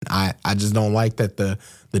I just don't like that the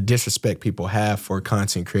disrespect people have for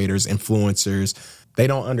content creators, influencers. They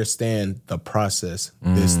don't understand the process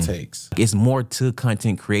this takes. It's more to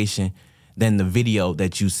content creation than the video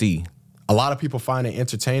that you see. A lot of people find it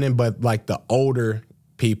entertaining, but like the older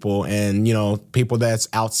people and, you know, people that's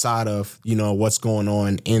outside of, you know, what's going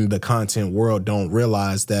on in the content world don't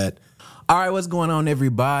realize that. All right, what's going on,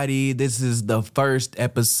 everybody? This is the first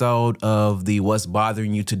episode of the What's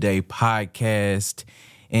Bothering You Today podcast.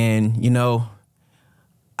 And, you know,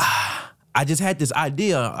 I just had this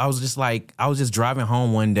idea. I was just driving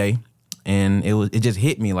home one day and it just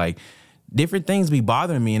hit me like different things be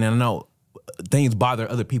bothering me. And I know things bother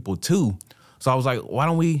other people too. So I was like, why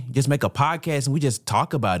don't we just make a podcast and we just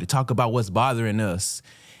talk about it, talk about what's bothering us.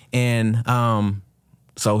 And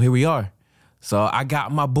so here we are. So I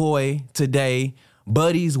got my boy today,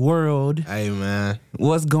 BuddysWrld. Hey, man.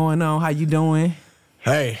 What's going on? How you doing?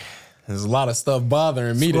 Hey, there's a lot of stuff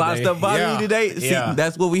bothering me today. A lot of stuff bothering you today? See,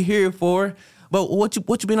 that's what we're here for. But what you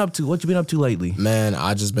been up to? What you been up to lately? Man,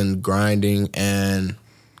 I just been grinding and,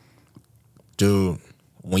 dude,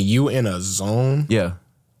 when you in a zone,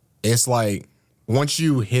 it's like once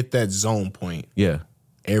you hit that zone point,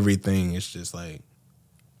 everything is just like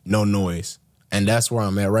no noise. And that's where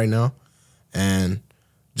I'm at right now. And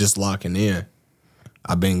just locking in.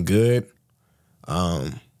 I've been good.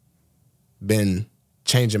 Been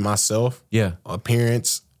changing myself.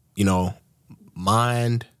 Appearance, you know,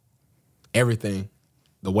 mind, everything.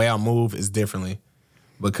 The way I move is differently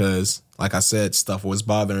because, like I said, stuff was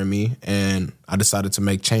bothering me and I decided to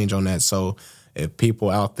make change on that. So if people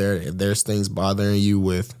out there, if there's things bothering you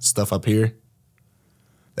with stuff up here,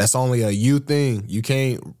 that's only a you thing.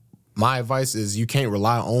 My advice is you can't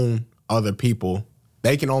rely on other people.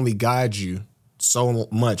 They can only guide you so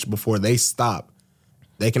much before they stop.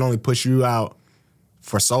 They can only push you out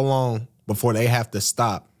for so long before they have to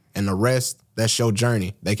stop. And the rest, that's your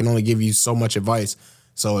journey. They can only give you so much advice.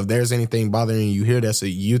 So if there's anything bothering you here, that's a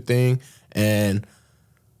you thing. And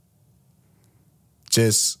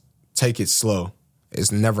just take it slow.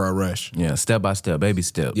 It's never a rush. Yeah, step by step, baby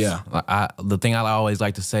steps. Yeah. The thing I always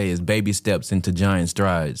like to say is baby steps into giant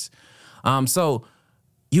strides. So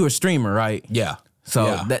you a streamer, right? Yeah. So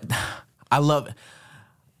that I love it.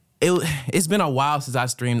 It's been a while since I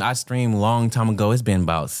streamed. I streamed a long time ago. It's been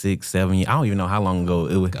about 6-7 years. I don't even know how long ago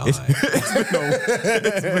it was.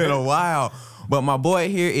 It's been a while. But my boy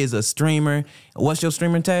here is a streamer. What's your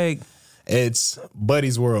streamer tag? It's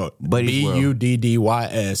BuddysWrld. BuddysWrld.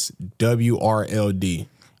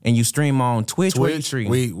 And you stream on Twitch? Where you stream?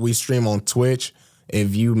 We stream on Twitch.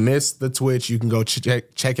 If you missed the Twitch, you can go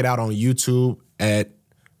check it out on YouTube at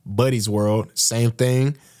BuddysWrld. Same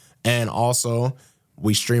thing. And also,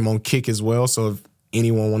 we stream on Kick as well. So if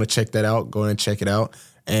anyone want to check that out, go ahead and check it out.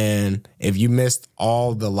 And if you missed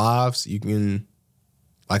all the lives, you can,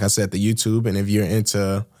 like I said, the YouTube. And if you're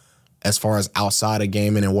into, as far as outside of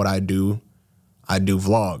gaming and what I do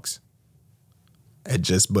vlogs at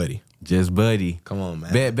Just Buddy. Just Buddy. Come on,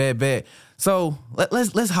 man. Bet. So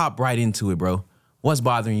let's hop right into it, bro. What's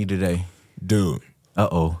bothering you today? Dude.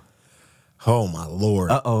 Uh-oh. Oh, my Lord.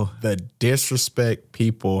 Uh-oh. The disrespect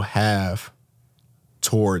people have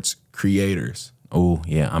towards creators. Oh,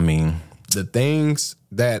 yeah, I mean. The things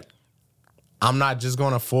that I'm not just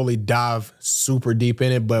going to fully dive super deep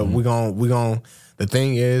in it, but we're going the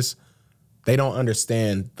thing is, they don't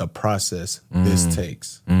understand the process this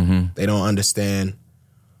takes. They don't understand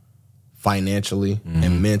financially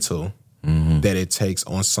and mental that it takes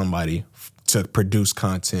on somebody to produce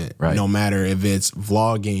content. Right. No matter if it's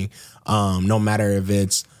vlogging, no matter if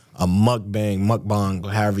it's a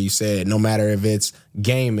mukbang, however you say it, no matter if it's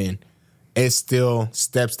gaming, it's still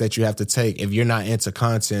steps that you have to take. If you're not into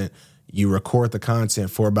content, you record the content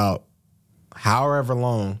for about however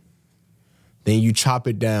long, then you chop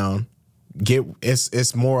it down.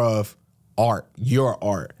 It's more of art, your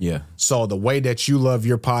art. Yeah. So the way that you love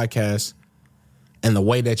your podcast and the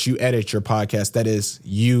way that you edit your podcast, that is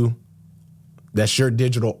you. That's your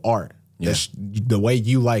digital art. Yeah. That's the way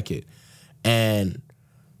you like it. And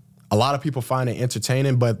a lot of people find it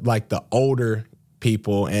entertaining, but like the older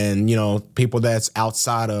people and, you know, people that's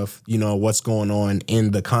outside of, you know, what's going on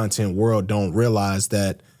in the content world don't realize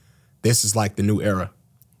that this is like the new era.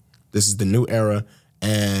 This is the new era.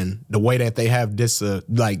 And the way that they have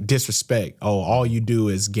disrespect. Oh, all you do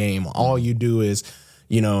is game. All you do is,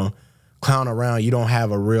 you know, clown around. You don't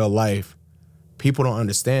have a real life. People don't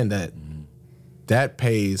understand that. That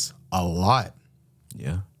pays a lot.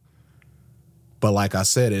 Yeah. But like I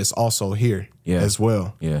said, it's also here as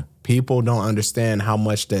well. Yeah. People don't understand how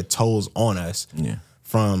much that tolls on us. Yeah.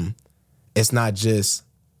 From, it's not just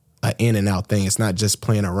an in and out thing. It's not just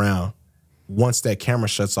playing around. Once that camera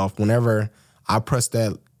shuts off, whenever I press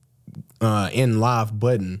that in live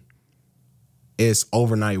button, it's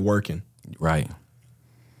overnight working. Right.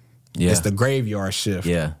 Yeah. It's the graveyard shift.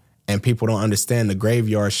 Yeah. And people don't understand the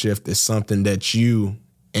graveyard shift is something that you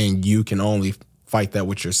can only fight that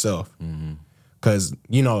with yourself. Because,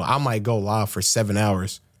 you know, I might go live for 7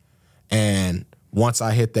 hours, and once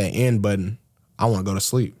I hit that end button, I want to go to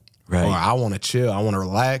sleep. Right. Or I want to chill. I want to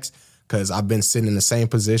relax because I've been sitting in the same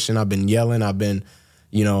position. I've been yelling. I've been,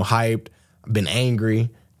 you know, hyped. I've been angry.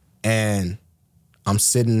 And I'm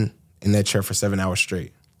sitting in that chair for 7 hours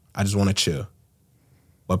straight. I just want to chill.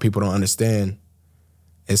 But people don't understand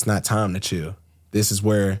it's not time to chill. This is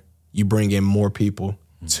where you bring in more people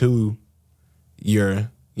to your,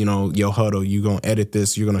 you know, your huddle. You're going to edit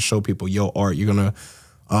this. You're going to show people your art. You're going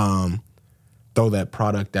to throw that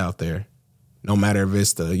product out there. No matter if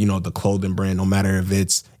it's the, you know, the clothing brand, no matter if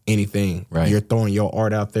it's anything. Right. You're throwing your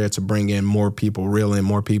art out there to bring in more people, reel in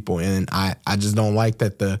more people. And I just don't like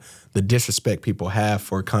that the disrespect people have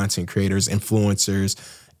for content creators, influencers,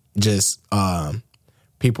 just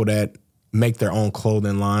people that make their own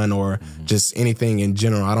clothing line or just anything in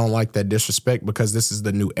general. I don't like that disrespect because this is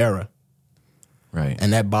the new era. Right.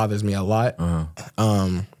 And that bothers me a lot.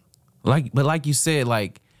 Like you said,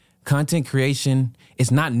 like content creation,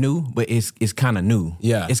 it's not new, but it's kind of new.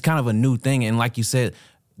 Yeah. It's kind of a new thing. And like you said,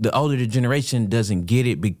 the older generation doesn't get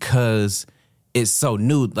it because it's so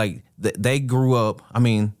new. Like they grew up, I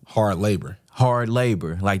mean, Hard labor.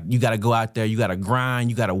 Like you got to go out there, you got to grind,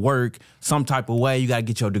 you got to work some type of way, you got to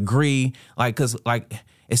get your degree. Like, cause like,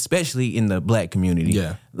 especially in the black community,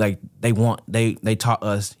 Yeah. like they taught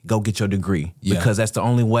us go get your degree because that's the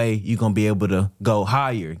only way you're going to be able to go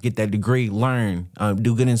higher, get that degree, learn,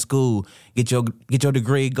 do good in school, get your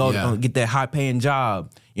degree, go get that high paying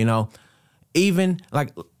job, you know. Even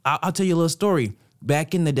like, I'll tell you a little story.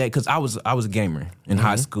 Back in the day, because I was a gamer in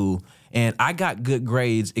high school, and I got good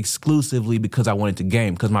grades exclusively because I wanted to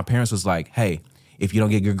game. Because my parents was like, "Hey, if you don't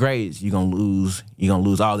get good grades, you're gonna lose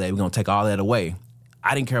all that. We're gonna take all that away."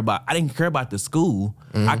 I didn't care about the school.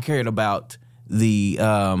 I cared about the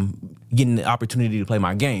getting the opportunity to play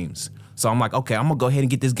my games. So I'm like, okay, I'm gonna go ahead and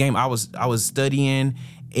get this game. I was studying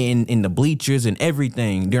in the bleachers and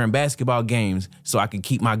everything during basketball games so I could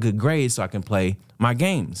keep my good grades so I can play my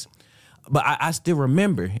games. But I still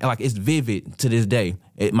remember, like it's vivid to this day.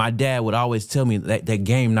 My dad would always tell me that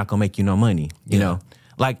game not gonna make you no money, you know?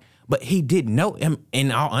 Like, but he didn't know.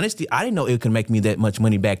 In all honesty, I didn't know it could make me that much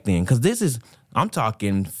money back then. Because I'm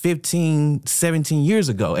talking 15, 17 years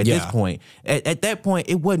ago at this point. At that point,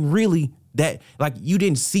 it wasn't really that, like, you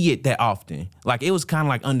didn't see it that often. Like, it was kind of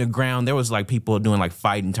like underground. There was like people doing like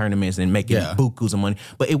fighting tournaments and making bukus of money,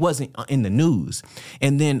 but it wasn't in the news.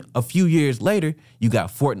 And then a few years later, you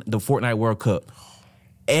got the Fortnite World Cup.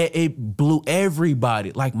 It blew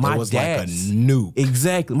everybody. Like my dad, was like a nuke.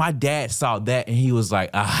 Exactly. My dad saw that and he was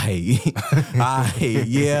like, yeah,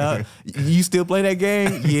 you still play that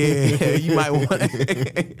game? Yeah, you might want.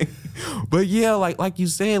 But yeah, like you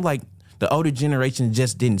said, like the older generation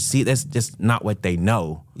just didn't see it. That's just not what they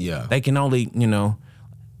know. Yeah, they can only, you know,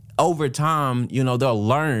 over time, you know, they'll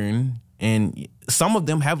learn, and some of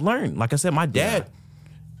them have learned. Like I said, my dad. Yeah.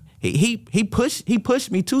 He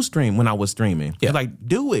pushed me to stream when I was streaming. Yeah. He's like,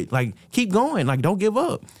 do it. Like, keep going. Like, don't give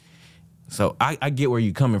up. So I get where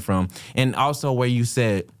you're coming from. And also where you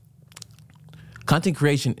said content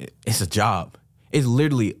creation, it's a job. It's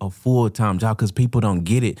literally a full-time job because people don't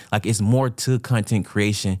get it. Like, it's more to content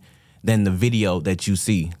creation than the video that you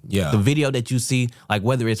see. Yeah. The video that you see, like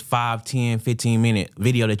whether it's 5, 10, 15-minute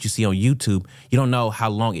video that you see on YouTube, you don't know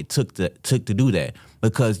how long it took to do that.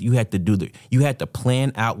 Because you had to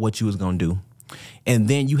plan out what you was gonna do, and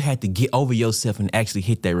then you had to get over yourself and actually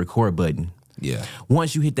hit that record button. Yeah.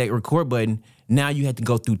 Once you hit that record button, now you had to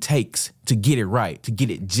go through takes to get it right, to get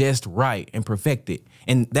it just right and perfect it.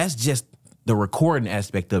 And that's just the recording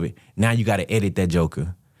aspect of it. Now you got to edit that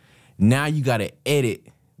joker. Now you got to edit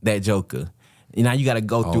that joker. Now you got to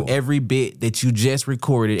go through every bit that you just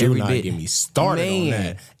recorded. Do not get me started on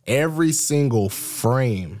that. Every single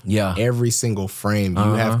frame. Yeah. Every single frame.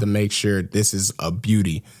 You have to make sure this is a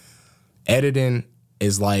beauty. Editing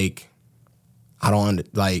is like,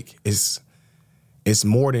 it's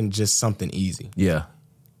more than just something easy. Yeah.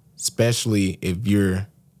 Especially if you're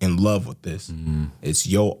in love with this. Mm-hmm. It's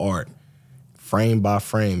your art. Frame by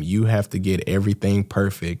frame, you have to get everything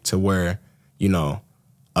perfect to where, you know,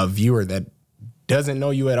 a viewer that doesn't know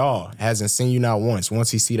you at all, hasn't seen you not once.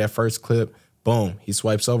 Once he see that first clip, boom, he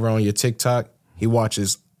swipes over on your TikTok. He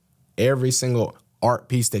watches every single art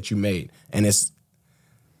piece that you made. And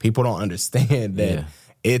people don't understand that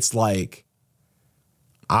it's like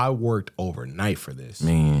I worked overnight for this.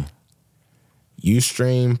 Man. You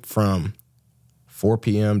stream from 4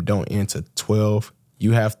 p.m., don't end to 12.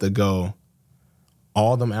 You have to go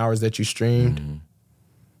all them hours that you streamed.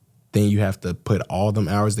 Then you have to put all them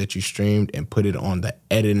hours that you streamed and put it on the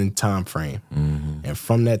editing time frame. And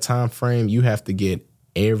from that time frame, you have to get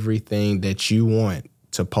everything that you want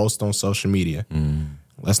to post on social media.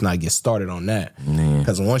 Let's not get started on that.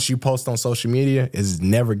 Because once you post on social media, it's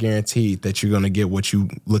never guaranteed that you're going to get what you're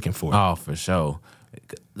looking for. Oh, for sure.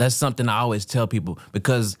 That's something I always tell people,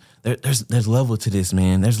 because there's levels to this,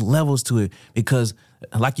 man. There's levels to it, because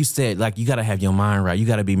like you said, like you got to have your mind right. You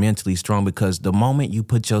got to be mentally strong, because the moment you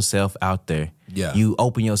put yourself out there, you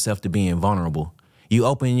open yourself to being vulnerable. You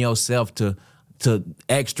open yourself to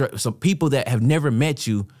extra. So people that have never met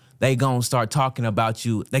you, they gonna start talking about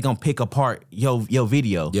you. They gonna pick apart your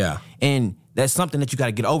video. Yeah. And that's something that you got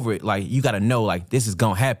to get over it. Like, you got to know, like, this is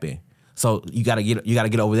gonna happen. So you gotta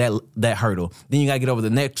get over that hurdle. Then you gotta get over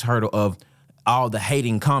the next hurdle of all the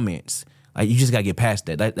hating comments. Like, you just gotta get past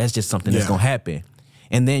that. That's just something that's gonna happen.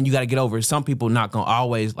 And then you gotta get over it. Some people not gonna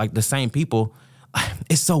always, like, the same people.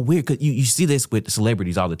 It's so weird, because you see this with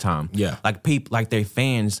celebrities all the time. Yeah. Like, people, like, their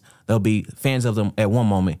fans, they'll be fans of them at one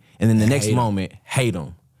moment, and then the next moment hate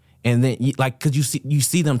them. And then, because you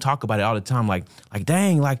see them talk about it all the time, like,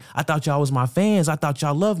 dang, like, I thought y'all was my fans. I thought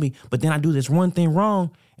y'all loved me. But then I do this one thing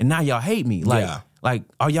wrong, and now y'all hate me. Like,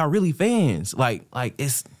 are y'all really fans? Like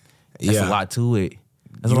it's a lot to it.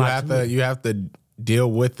 You have to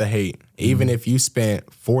deal with the hate. Even if you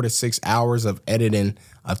spent 4 to 6 hours of editing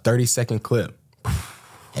a 30-second clip,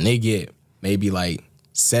 and they get maybe like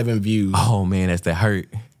 7 views. Oh man, that's the hurt.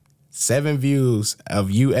 7 views of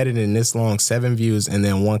you editing this long, 7 views, and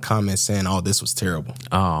then one comment saying, "Oh, this was terrible."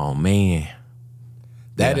 Oh man.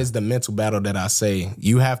 That is the mental battle that I say.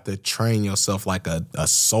 You have to train yourself like a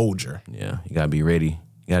soldier. Yeah, you gotta be ready.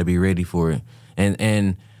 You gotta be ready for it.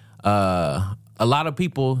 And a lot of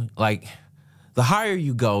people, like, the higher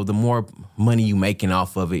you go, the more money you making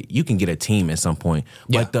off of it. You can get a team at some point.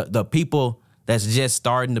 But the people that's just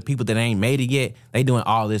starting, the people that ain't made it yet, they doing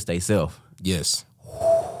all this themselves. Yes.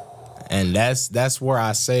 And that's where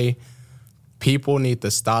I say people need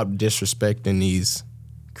to stop disrespecting these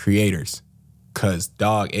creators. Cause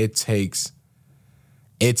dog, it takes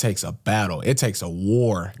a battle. It takes a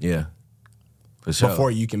war. Yeah. For sure. Before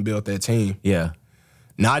you can build that team. Yeah.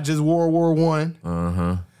 Not just World War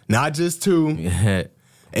I. Not just II. Yeah.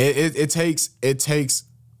 It takes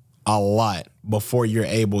a lot before you're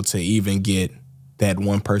able to even get that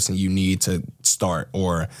one person you need to start,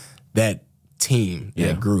 or that team,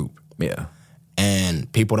 that group. Yeah.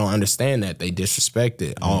 And people don't understand that. They disrespect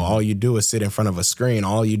it. All you do is sit in front of a screen.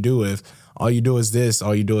 All you do is this.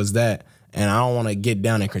 All you do is that. And I don't want to get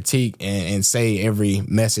down and critique and say every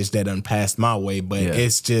message that done passed my way, but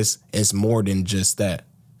it's more than just that,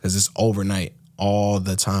 because it's overnight all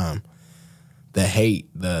the time. The hate,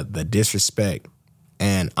 the disrespect.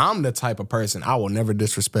 And I'm the type of person, I will never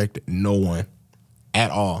disrespect no one at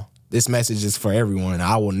all. This message is for everyone.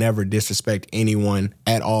 I will never disrespect anyone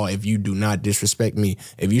at all if you do not disrespect me.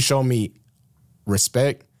 If you show me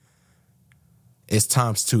respect, it's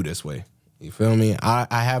times 2 this way. You feel me? I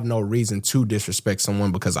have no reason to disrespect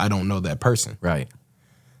someone because I don't know that person. Right.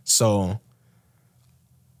 So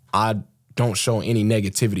I don't show any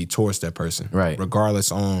negativity towards that person. Right.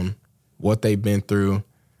 Regardless on what they've been through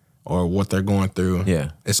or what they're going through.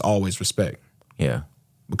 Yeah. It's always respect. Yeah.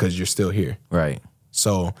 Because you're still here. Right.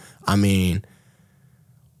 So, I mean,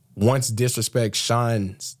 once disrespect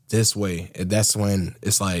shines this way, that's when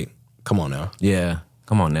it's like, come on now. Yeah,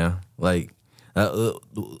 come on now. Like, the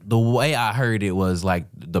way I heard it was like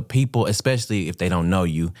the people, especially if they don't know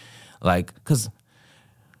you, like, because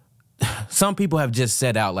some people have just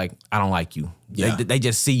said out like, I don't like you. Yeah. They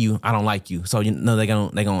just see you, I don't like you. So, you know, they're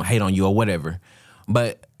gonna hate on you or whatever.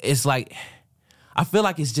 But it's like, I feel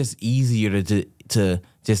like it's just easier to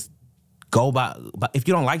just go by. If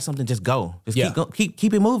you don't like something, just go. Just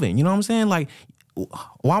keep it moving. You know what I'm saying? Like,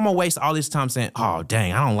 why am I waste all this time saying, "Oh,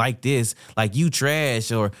 dang, I don't like this. Like, you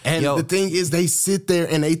trash," or the thing is, they sit there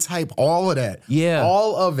and they type all of that. Yeah,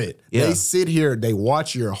 all of it. Yeah. They sit here, they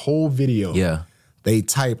watch your whole video. Yeah. They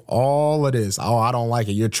type all of this. Oh, I don't like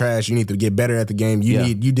it. You're trash. You need to get better at the game.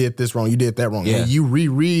 You did this wrong. You did that wrong. Yeah. And you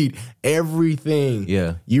reread everything.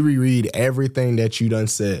 Yeah. You reread everything that you done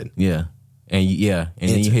said. Yeah. And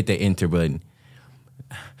then you hit the enter button.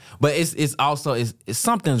 But it's also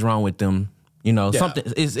something's wrong with them You know, something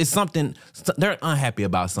it's something they're unhappy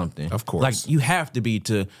about something. Of course. Like you have to be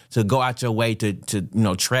to go out your way to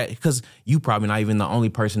track, because you probably not even the only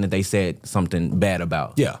person that they said something bad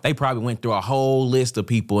about. Yeah. They probably went through a whole list of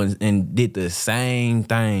people and did the same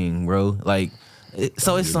thing, bro. Like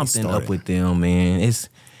so it's something up with them, man.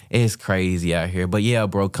 It's crazy out here. But yeah,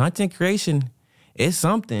 bro, content creation, it's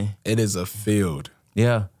something. It is a field.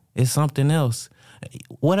 Yeah, it's something else.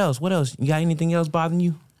 What else? You got anything else bothering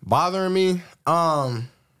you? Bothering me? I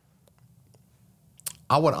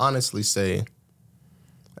would honestly say,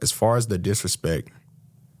 as far as the disrespect,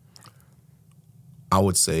 I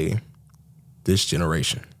would say this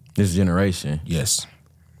generation. This generation? Yes.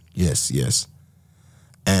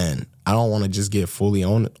 And I don't want to just get fully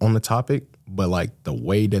on the topic, but like the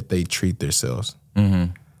way that they treat themselves.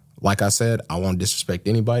 Mm-hmm. Like I said, I won't disrespect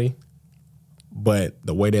anybody, but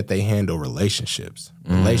the way that they handle relationships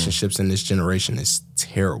in this generation is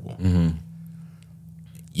terrible. Mm-hmm.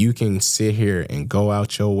 You can sit here and go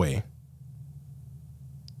out your way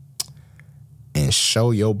and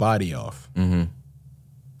show your body off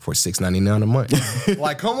for $6.99 a month.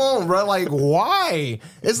 Like, come on, bro. Like, why?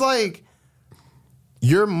 It's like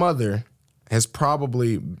your mother has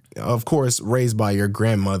probably, of course, raised by your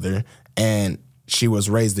grandmother, and she was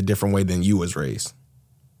raised a different way than you was raised.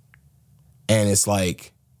 And it's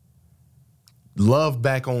like love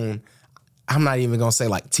back on, I'm not even going to say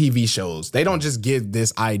like TV shows. They don't just give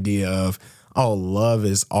this idea of, oh, love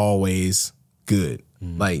is always good.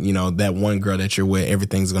 Mm-hmm. Like, you know, that one girl that you're with,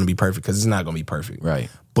 everything's going to be perfect, because it's not going to be perfect. Right.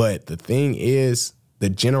 But the thing is, the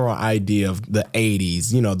general idea of the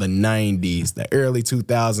 80s, you know, the 90s, the early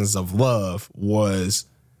 2000s of love was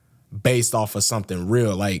based off of something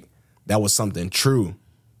real. Like, that was something true.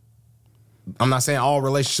 I'm not saying all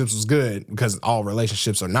relationships was good, because all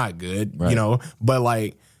relationships are not good, right. You know, but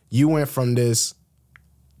like you went from this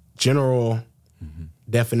general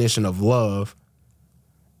definition of love,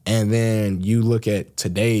 and then you look at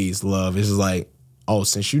today's love, it's just like, oh,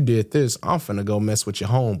 since you did this, I'm finna go mess with your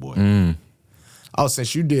homeboy. Oh,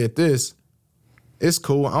 since you did this, it's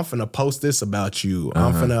cool. I'm finna post this about you.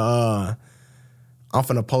 I'm finna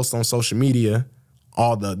post on social media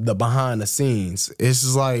all the behind the scenes. It's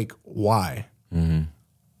just like, why? Mm-hmm.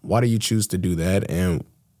 Why do you choose to do that? And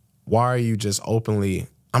why are you just openly,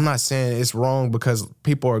 I'm not saying it's wrong, because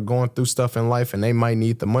people are going through stuff in life and they might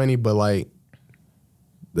need the money, but like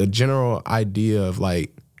the general idea of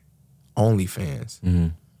like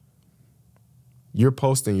OnlyFans, you're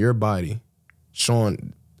posting your body,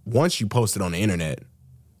 showing, once you post it on the internet,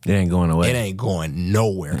 it ain't going away. It ain't going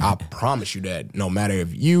nowhere. I promise you that. No matter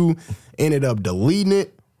if you ended up deleting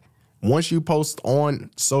it, once you post on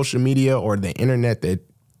social media or the internet that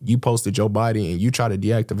you posted your body and you try to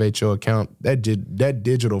deactivate your account, that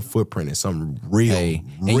digital footprint is something real. Hey,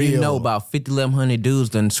 and real. You know about 5,100 dudes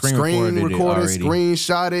done screen recorded it already.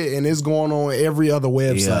 Screenshot it, and it's going on every other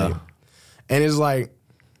website. Yeah. And it's like,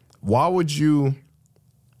 why would you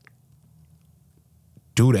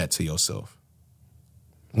do that to yourself?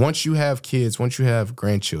 Once you have kids, once you have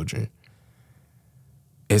grandchildren,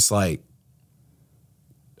 it's like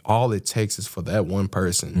all it takes is for that one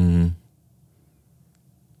person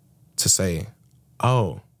to say,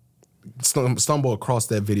 oh, stumble across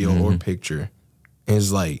that video or picture. And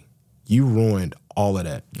it's like, you ruined all of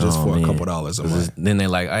that just for a couple dollars a month. Then they're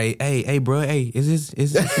like, hey, bro, hey, is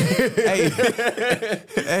this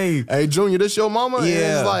hey, Junior, this your mama? Yeah. And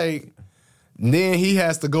it's like, then he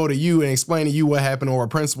has to go to you and explain to you what happened, or a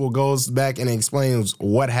principal goes back and explains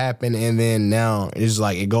what happened, and then now it's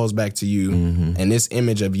like it goes back to you. And this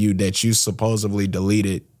image of you that you supposedly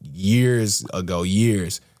deleted years ago,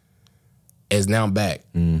 is now back.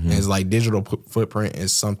 And it's like digital footprint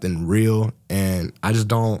is something real, and I'm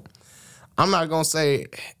not going to say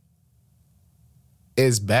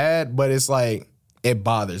it's bad, but it's like it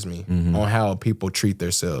bothers me on how people treat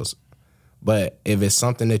themselves. But if it's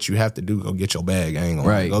something that you have to do, go get your bag. I ain't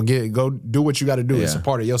gonna go do what you got to do. Yeah. It's a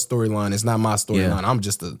part of your storyline. It's not my storyline. Yeah. I'm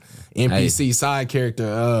just a NPC side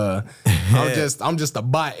character. I'm just a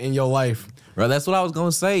bot in your life. Bro, that's what I was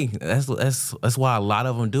gonna say. That's why a lot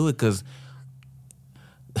of them do it, because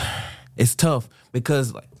it's tough.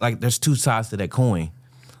 Because like there's two sides to that coin.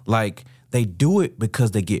 Like they do it because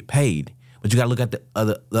they get paid, but you gotta look at the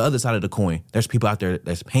other side of the coin. There's people out there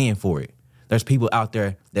that's paying for it. There's people out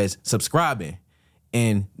there that's subscribing,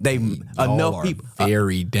 and enough people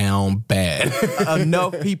very down bad.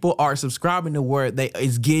 Enough people are subscribing to where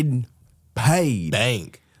it's getting paid.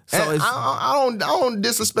 Dang. So I don't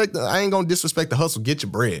disrespect. I ain't gonna disrespect the hustle. Get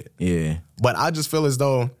your bread. Yeah. But I just feel as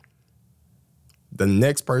though the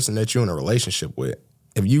next person that you're in a relationship with,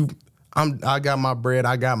 if you I got my bread,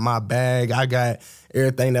 I got my bag, I got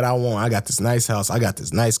everything that I want. I got this nice house, I got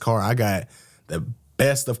this nice car, I got the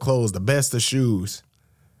best of clothes, the best of shoes.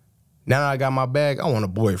 Now I got my bag, I want a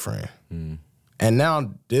boyfriend. And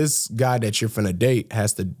now this guy that you're finna date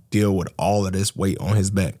has to deal with all of this weight on his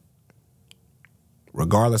back.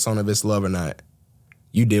 Regardless on if it's love or not,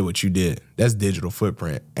 you did what you did. That's digital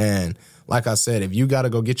footprint. And like I said, if you gotta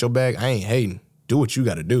go get your bag, I ain't hating. Do what you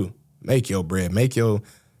gotta do. Make your bread. Make your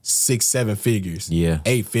 6, 7 figures.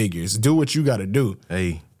 8 figures. Do what you gotta do.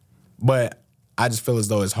 Hey. But I just feel as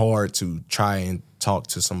though it's hard to try and talk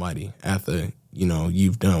to somebody after,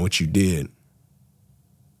 you've done what you did.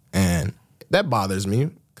 And that bothers me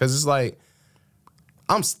because it's like,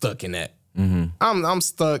 I'm stuck in that. I'm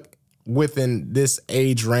stuck within this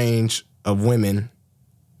age range of women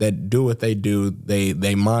that do what they do. They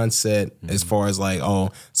mindset as far as like, oh,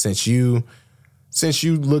 since you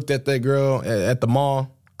looked at that girl at the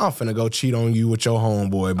mall, I'm finna go cheat on you with your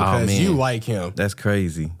homeboy because you like him. That's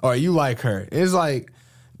crazy. Or you like her. It's like,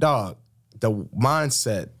 dog, the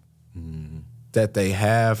mindset that they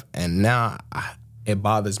have, and now it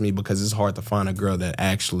bothers me because it's hard to find a girl that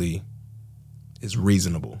actually is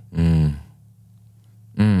reasonable.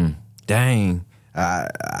 Dang.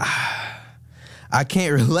 I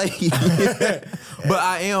can't relate. But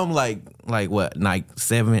I am like what, like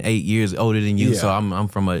 7, 8 years older than you, so I'm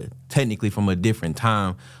technically from a different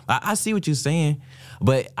time. I see what you're saying,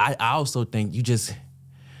 but I also think it's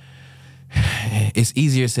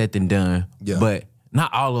easier said than done. Yeah. But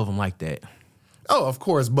not all of them like that. Oh, of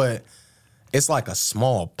course, but it's like a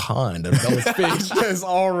small pond of those fish that's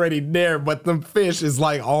already there, but the fish is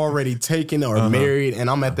like already taken or married, and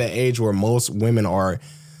I'm at that age where most women are,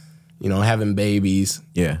 having babies,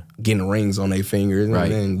 getting rings on their fingers,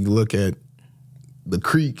 right. And then you look at the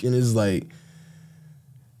creek and it's like,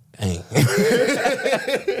 dang.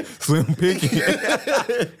 Slim picking.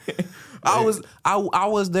 I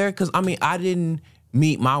was there because, I didn't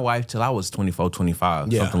meet my wife till I was 24,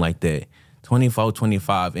 25, something like that. 24,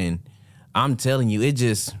 25, and I'm telling you, it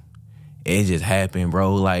just happened,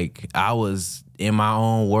 bro. Like, I was in my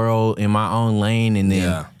own world, in my own lane, and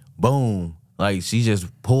then boom, like she just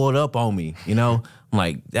pulled up on me, I'm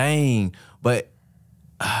like, dang. But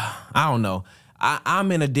I don't know.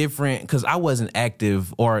 I'm in a different, because I wasn't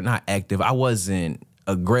active, or not active, I wasn't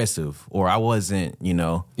aggressive, or I wasn't,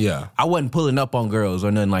 I wasn't pulling up on girls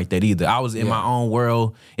or nothing like that either. I was in my own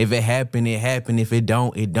world. If it happened, it happened. If it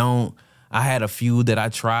don't, it don't. I had a few that I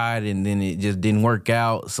tried and then it just didn't work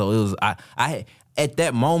out. So it was, I at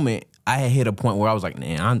that moment, I had hit a point where I was like,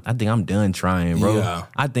 man, I think I'm done trying, bro. Yeah.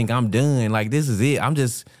 I think I'm done. Like, this is it.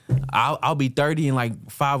 I'll be 30 in like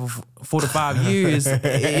 4 to 5 years.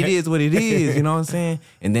 It is what it is, you know what I'm saying?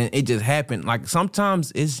 And then it just happened. Like,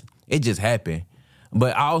 sometimes it just happened.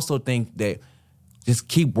 But I also think that just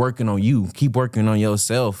keep working on you. Keep working on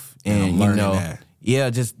yourself. And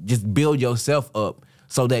just build yourself up.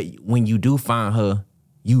 So that when you do find her,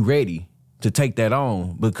 you ready to take that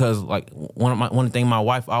on. Because like one thing my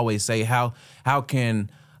wife always say, how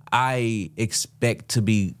can I expect to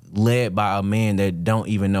be led by a man that don't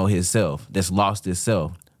even know himself, that's lost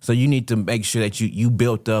himself? So you need to make sure that you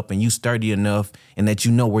built up and you sturdy enough and that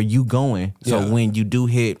you know where you going. So when you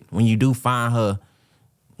do find her,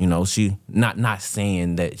 she not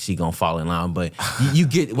saying that she gonna fall in line, but you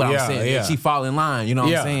get what I'm saying. That she fall in line, you know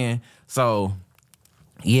what I'm saying? So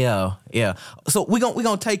yeah. So we're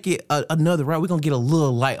gonna take it another route. We're gonna get a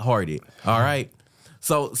little lighthearted. All right.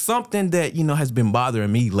 So something that has been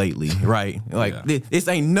bothering me lately, right? Like this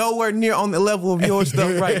ain't nowhere near on the level of your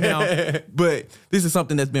stuff right now, but this is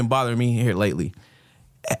something that's been bothering me here lately.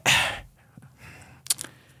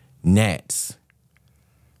 Gnats.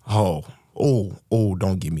 Oh,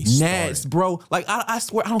 don't get me started. Gnats, bro. Like, I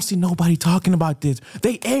swear, I don't see nobody talking about this.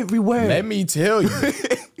 They everywhere. Let me tell you.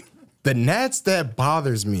 The gnats that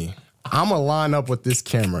bothers me, I'm going to line up with this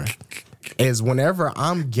camera, is whenever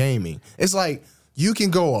I'm gaming. It's like you can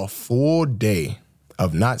go a full day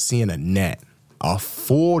of not seeing a gnat. A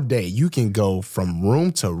full day. You can go from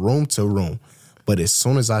room to room to room. But as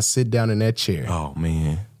soon as I sit down in that chair, oh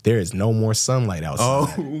man, there is no more sunlight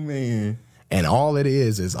outside. Oh man. And all it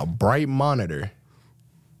is a bright monitor,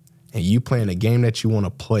 and you playing a game that you want to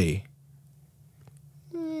play.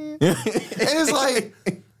 And it's like,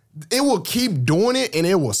 it will keep doing it, and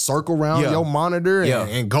it will circle around your monitor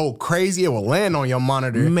and go crazy. It will land on your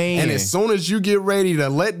monitor. Man. And as soon as you get ready to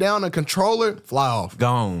let down the controller, fly off.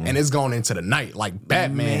 Gone. And it's going into the night like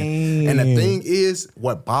Batman. Man. And the thing is,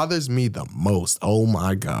 what bothers me the most, oh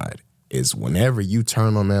my God, is whenever you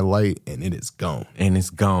turn on that light and it is gone. And it's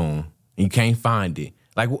gone. You can't find it.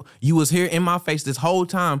 Like you was here in my face this whole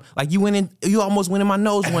time. Like you almost went in my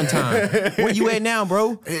nose one time. Where you at now,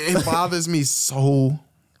 bro? It bothers me so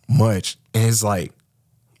much. And it's like,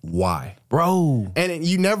 why? Bro. And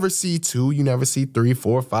you never see 2, you never see 3,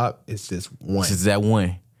 4, 5. It's just one. Just that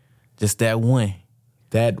one. Just that one.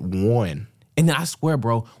 That one. And then I swear,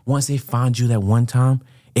 bro, once they find you that one time,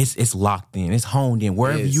 it's locked in. It's honed in.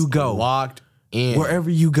 Wherever you go. Locked in. Wherever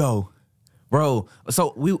you go. Bro,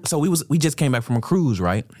 so we just came back from a cruise,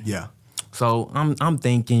 right? Yeah. So I'm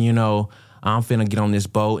thinking, you know, I'm finna get on this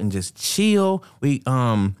boat and just chill. We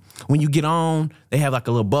when you get on, they have like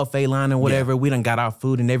a little buffet line or whatever. Yeah. We done got our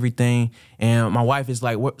food and everything. And my wife is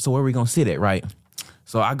like, so where are we gonna sit at, right?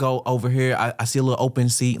 So I go over here, I see a little open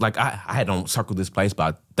seat. Like I had to circle this place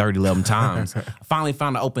about 30, 11 times. I finally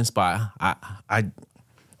found an open spot. I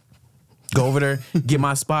go over there, get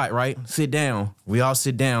my spot, right? Sit down. We all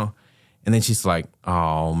sit down. And then she's like,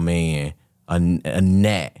 oh, man, a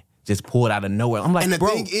gnat just pulled out of nowhere. I'm like, and the bro,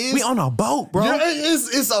 thing is, we on a boat, bro. Yeah,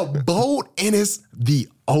 it's a boat and it's the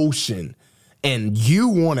ocean. And you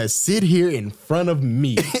want to sit here in front of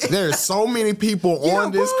me. There's so many people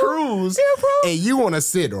on this cruise. Yeah, bro. And you want to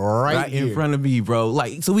sit right here in front of me, bro.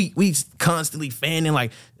 Like, so we constantly fanning.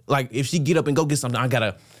 Like if she get up and go get something, I got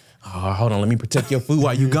to, hold on, let me protect your food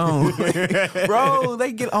while you gone. Bro,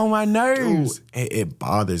 they get on my nerves. Dude, it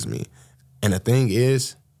bothers me. And the thing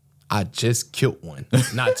is, I just killed one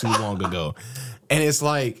not too long ago. And it's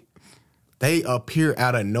like, they appear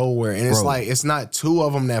out of nowhere. And it's like, it's not 2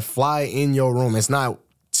 of them that fly in your room. It's not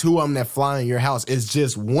 2 of them that fly in your house. It's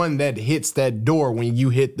just one that hits that door when you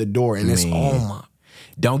hit the door. And it's, oh my.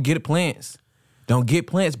 Don't get plants. Don't get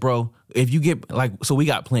plants, bro. If you get, so we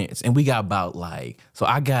got plants. And we got about so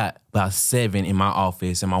I got about 7 in my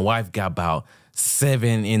office. And my wife got about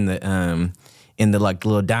 7 in the like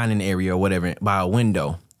little dining area or whatever by a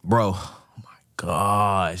window. Bro, oh my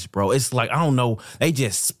gosh, bro. It's like, I don't know, they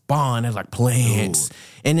just spawn as like plants. Dude.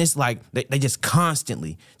 And it's like they just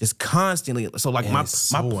constantly. So like my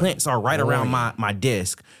plants are right around my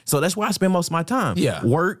desk. So that's where I spend most of my time. Yeah.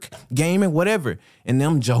 Work, gaming, whatever. And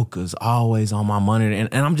them jokers always on my monitor.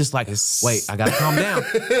 And I'm just like, wait, I gotta calm down.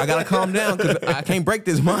 I gotta calm down because I can't break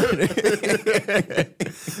this monitor.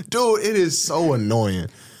 Dude, it is so annoying.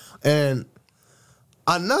 And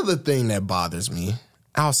another thing that bothers me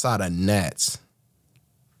outside of gnats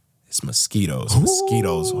is mosquitoes.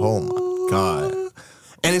 Mosquitoes, oh my God.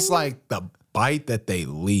 And it's like the bite that they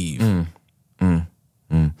leave. And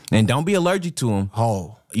don't be allergic to them.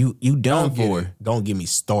 Oh. You done for. Don't get me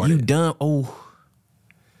started. You done. Oh.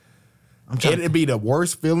 It'd be the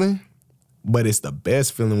worst feeling, but it's the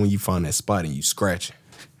best feeling when you find that spot and you scratch it.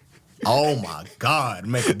 Oh my God.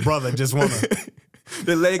 Make a brother just want to.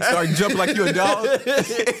 The legs start jumping like you a dog.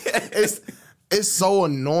 It's so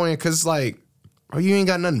annoying because it's like, bro, you ain't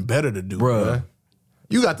got nothing better to do, bro.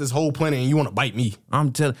 You got this whole planet and you want to bite me.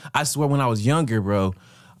 I swear when I was younger, bro,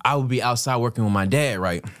 I would be outside working with my dad,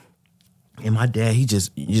 right? And my dad, he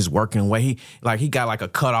just working away. He got like a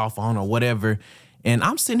cutoff on or whatever. And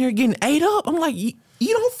I'm sitting here getting ate up. I'm like, you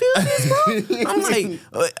don't feel this, bro? I'm like,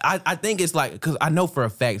 I think it's like, because I know for a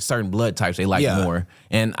fact certain blood types they like more.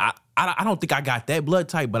 And I don't think I got that blood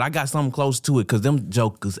type, but I got something close to it because them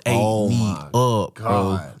jokers ate me up,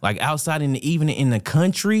 bro. Like outside in the evening in the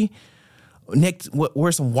country,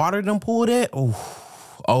 where some water done pulled at,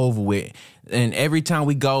 over with. And every time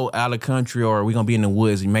we go out of country or we gonna be in the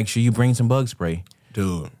woods, make sure you bring some bug spray.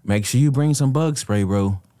 Dude. Make sure you bring some bug spray,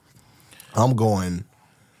 bro. I'm going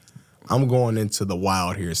into the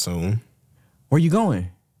wild here soon. Where you going?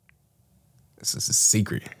 This is a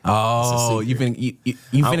secret. Oh, you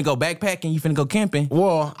finna go backpacking? You finna go camping?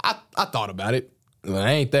 Well, I thought about it.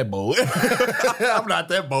 I ain't that bold. I'm not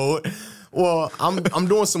that bold. Well, I'm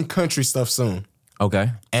doing some country stuff soon.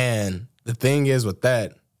 Okay. And the thing is with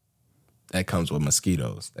that comes with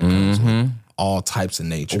mosquitoes. That comes with all types of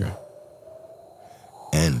nature. Ooh.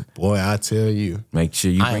 And boy, I tell you, make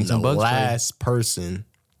sure you bring some bug spray. I'm the last person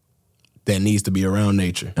that needs to be around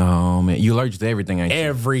nature. Oh man, you allergic to everything, ain't you?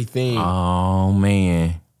 Everything. Oh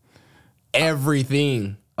man.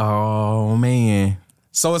 Everything. Oh man.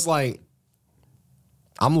 So it's like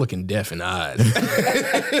I'm looking deaf in the eyes.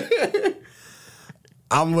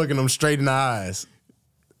 I'm looking them straight in the eyes.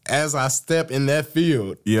 As I step in that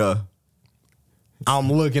field. Yeah.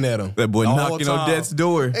 I'm looking at him. That boy knocking on death's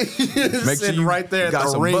door. Make sure you right there got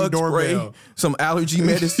some Ring doorbell. Spray, some allergy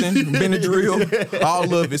medicine, Benadryl,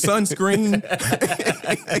 all of it, sunscreen.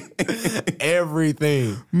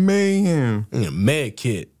 Everything. Man. Med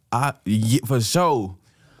kit. For sure.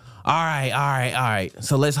 All right.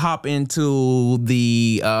 So let's hop into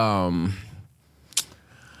the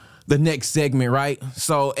the next segment, right?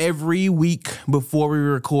 So every week before we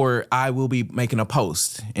record, I will be making a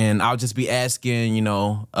post, and I'll just be asking,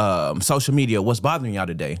 social media, what's bothering y'all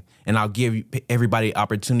today? And I'll give everybody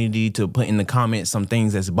opportunity to put in the comments some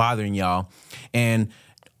things that's bothering y'all. And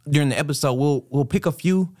during the episode, we'll pick a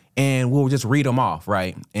few and we'll just read them off,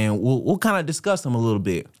 right? And we'll kind of discuss them a little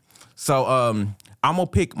bit. So I'm gonna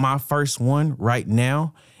pick my first one right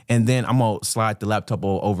now, and then I'm gonna slide the laptop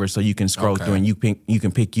over so you can scroll through and you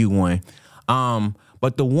can pick you one.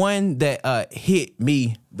 But the one that hit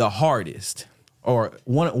me the hardest, or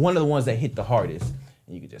one of the ones that hit the hardest,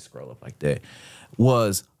 and you can just scroll up like that,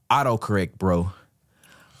 was autocorrect, bro.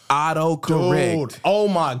 Autocorrect. Dude, oh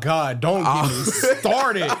my God, don't get me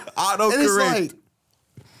started. Autocorrect.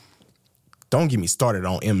 Don't get me started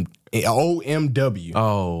on OMW.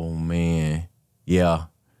 Oh, man. Yeah.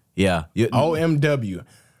 OMW.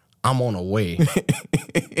 I'm on the way.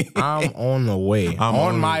 I'm on the way. I'm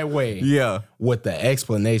on my way. Yeah. With the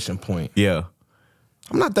explanation point. Yeah.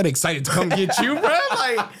 I'm not that excited to come get you, bro.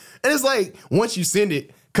 And it's like, once you send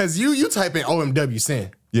it, because you type in OMW send.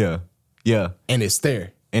 Yeah. Yeah. And it's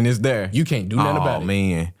there. You can't do nothing about it. Oh,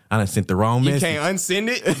 man. I done sent the wrong message. You can't unsend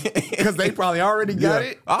it because they probably already got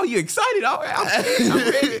it. Oh, you excited? I'm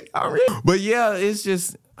ready. But yeah, it's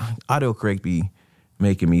just autocorrect be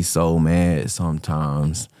making me so mad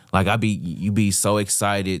sometimes. Like you be so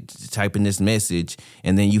excited typing this message,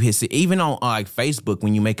 and then you hit it. Even on like Facebook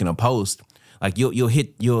when you making a post, like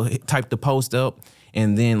you'll type the post up,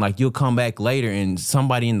 and then like you'll come back later and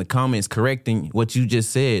somebody in the comments correcting what you just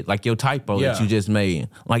said, like your typo that you just made.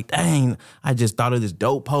 Like, dang, I just thought of this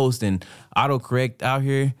dope post, and autocorrect out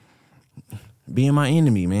here being my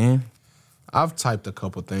enemy, man. I've typed a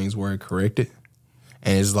couple things where it corrected,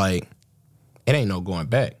 and it's like, it ain't no going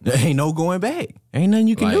back. There ain't no going back. Ain't nothing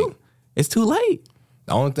you can do. It's too late.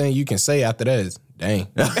 The only thing you can say after that is, dang.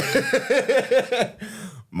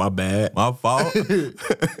 My bad. My fault.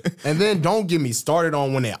 And then don't get me started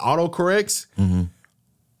on when it autocorrects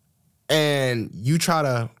and you try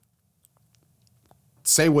to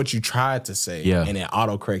say what you tried to say and it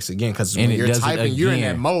autocorrects again. Because when you're typing, you're in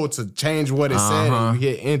that mode to change what it said and you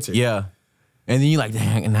hit enter. Yeah. And then you're like,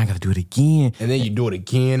 dang, and I gotta do it again. And then you do it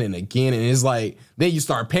again and again. And it's like, then you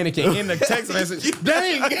start panicking in the text message.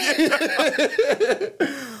 Dang.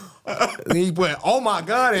 And he put, oh my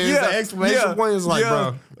God, and the exclamation point is like,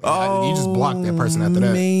 bro, you just block that person after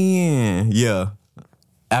that. Man. Yeah.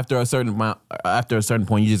 After a certain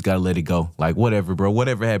point, you just gotta let it go. Like, whatever, bro.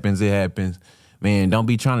 Whatever happens, it happens. Man, don't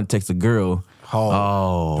be trying to text a girl.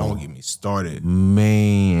 Oh. Don't get me started.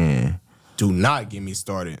 Man. Do not get me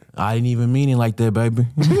started. I didn't even mean it like that, baby.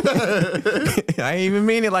 I ain't even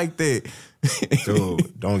mean it like that.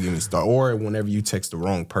 Dude, don't get me started. Or whenever you text the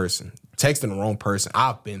wrong person. Texting the wrong person.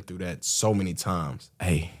 I've been through that so many times.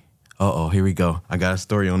 Hey. Here we go. I got a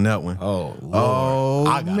story on that one. Oh, Lord. Oh,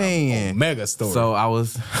 I got man. a mega story. So I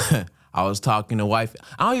was talking to wife.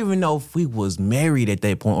 I don't even know if we was married at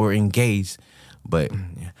that point or engaged. But,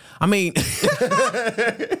 I mean,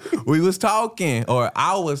 we was talking, or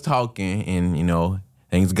I was talking, and,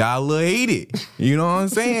 things got a little heated. You know what I'm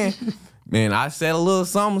saying? Man, I said a little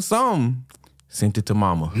something. Sent it to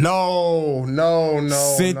mama. No.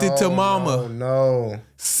 Sent it to mama. No.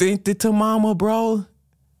 Sent it to mama, bro.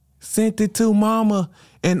 Sent it to mama.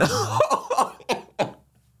 And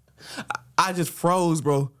I just froze,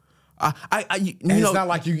 bro. It's not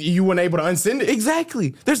like you weren't able to unsend it.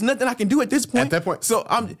 Exactly. There's nothing I can do at this point. At that point. So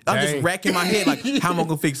I'm just racking my head like, how am I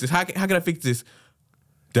gonna fix this? How can I fix this?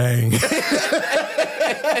 Dang.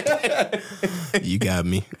 You got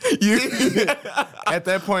me. At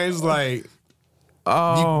that point, it's like,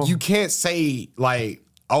 you can't say like,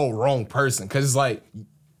 oh, wrong person, because it's like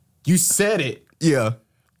you said it. Yeah.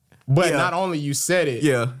 But not only you said it.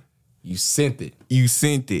 Yeah. You sent it.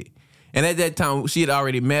 And at that time, she had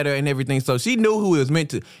already met her and everything, so she knew who it was meant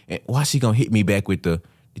to. And why she gonna hit me back with the,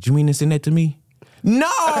 did you mean to send that to me? No! No,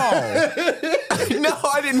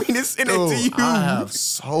 I didn't mean to send it to you. I have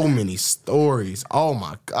so many stories. Oh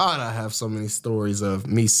my God, I have so many stories of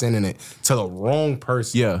me sending it to the wrong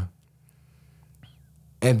person. Yeah.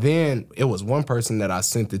 And then it was one person that I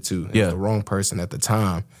sent it to. It was the wrong person at the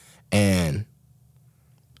time. And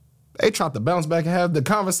they tried to bounce back and have the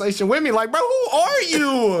conversation with me. Like, bro, who are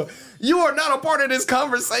you? You are not a part of this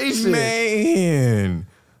conversation. Man.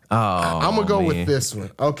 Oh, I'm going to go with this one.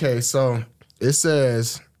 Okay, so it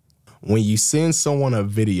says, when you send someone a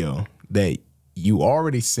video that you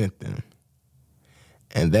already sent them,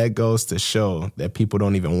 and that goes to show that people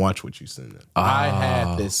don't even watch what you send them. I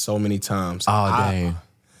had this so many times. Dang.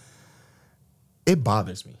 It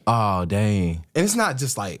bothers me. Oh, dang. And it's not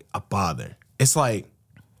just like a bother. It's like,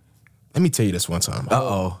 Let me tell you this one time.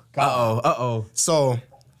 So,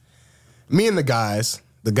 me and the guys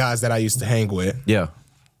that I used to hang with,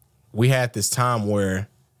 we had this time where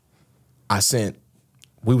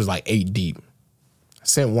we was like 8 deep. I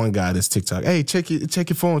sent one guy this TikTok, hey, check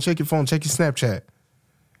your phone, check your Snapchat.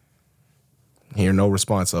 Hear no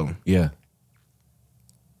response of him. Yeah.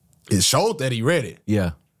 It showed that he read it.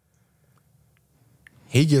 Yeah.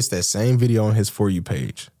 He gets that same video on his For You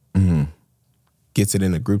page. Mm-hmm. Gets it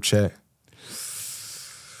in the group chat.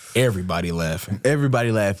 Everybody laughing.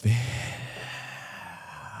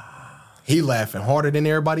 He laughing harder than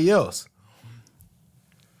everybody else.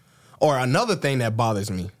 Or another thing that bothers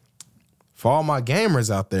me, for all my gamers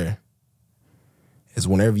out there, is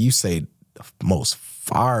whenever you say the most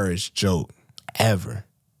firest joke ever,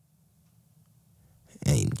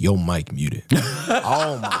 and your mic muted.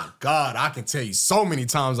 Oh my God, I can tell you so many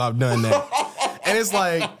times I've done that. And it's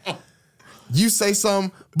like, you say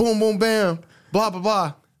something, boom, boom, bam, blah, blah,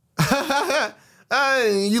 blah.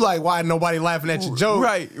 You like, why nobody laughing at your joke?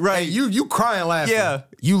 Right. Hey, you crying laughing. Yeah.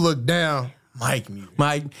 You look down, mic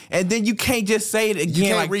muted. And then you can't just say it again. You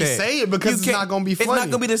can't like re-say it because it's not going to be funny. It's not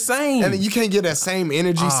going to be the same. And then you can't get that same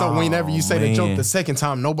energy. So whenever you say the joke the second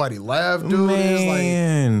time, nobody laughed, dude. Man. It's like,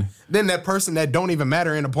 then that person that don't even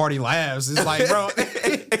matter in the party laughs. It's like, bro,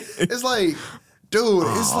 it's like, dude,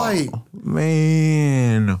 it's like,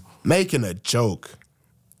 man, making a joke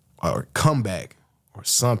or comeback or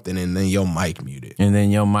something, and then your mic muted.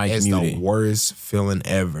 It's the worst feeling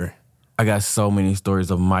ever. I got so many stories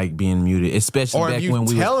of Mike being muted, especially or back you when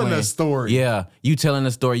we were telling playing. a story. Yeah, you telling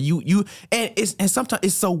a story. And sometimes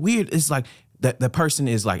it's so weird. It's like the person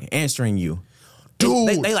is like answering you.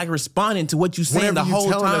 Dude, they like responding to what you saying the whole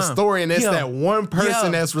time. Whenever you telling a story and it's that one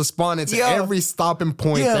person that's responding to every stopping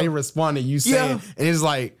point they respond to you saying, and it's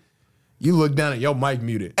like, you look down and your mic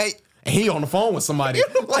muted. Hey. And he on the phone with somebody.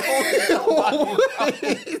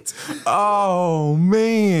 Oh,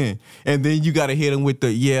 man. And then you got to hit him with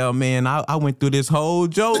the, yeah, man, I went through this whole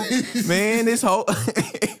joke, man, this whole...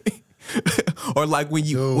 Or like when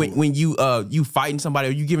you fighting somebody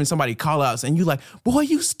or you giving somebody call outs and you like, boy,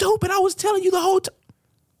 you stupid. I was telling you the whole time.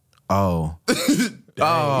 Oh.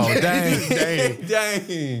 Dang.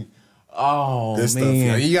 Oh, good stuff.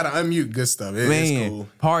 man. You got to unmute good stuff. It's cool.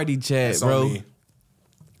 Party chat, that's bro.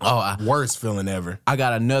 Worst feeling ever. I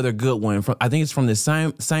got another good one. I think it's from the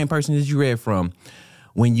same person that you read from.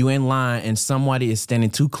 When you in line and somebody is standing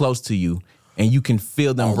too close to you and you can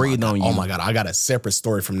feel them breathe on you. Oh my God, I got a separate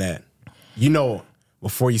story from that. You know,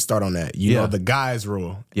 before you start on that, you know the guys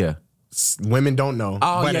rule. Yeah. Women don't know.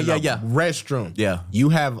 Oh, but yeah. Restroom. Yeah. You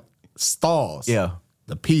have stalls. Yeah.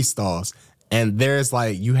 The pee stalls. And there's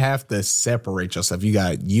like, you have to separate yourself. You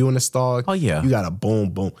got you in the stall. Oh, yeah. You got a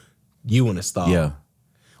boom, you in the stall. Yeah.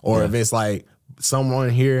 Or if it's like someone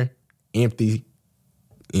here empty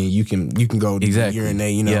and you can go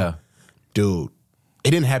urinate, you know. Yeah. Dude, it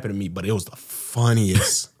didn't happen to me, but it was the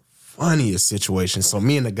funniest situation. So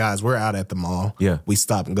me and the guys, we're out at the mall. Yeah. We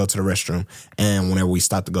stop and go to the restroom. And whenever we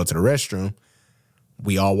stop to go to the restroom,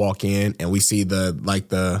 we all walk in and we see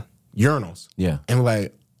the urinals. Yeah. And we're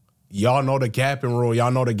like, y'all know the gapping rule.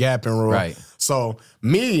 Right. So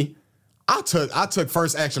me, I took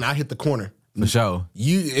first action. I hit the corner. For sure.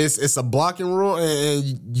 It's a blocking rule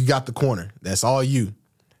and you got the corner. That's all you.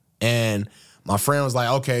 And my friend was like,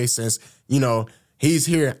 okay, since, he's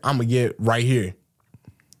here, I'm going to get right here.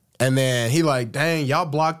 And then he like, dang, y'all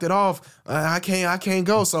blocked it off. I can't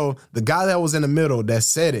go. So the guy that was in the middle that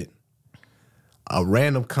said it, a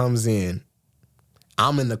random comes in.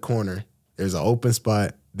 I'm in the corner. There's an open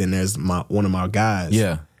spot. Then there's one of my guys.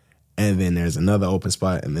 Yeah. And then there's another open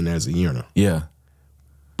spot. And then there's a urinal. Yeah.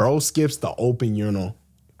 Bro skips the open urinal,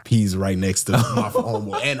 pees right next to my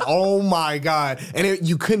homeboy. And oh my God. And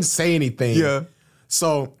you couldn't say anything. Yeah.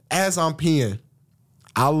 So as I'm peeing,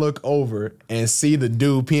 I look over and see the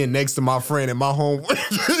dude peeing next to my friend and my homeboy.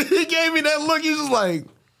 He gave me that look. He was just like,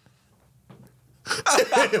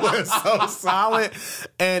 it was so solid.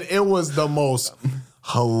 And it was the most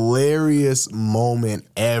hilarious moment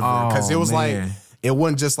ever. Because it was like, it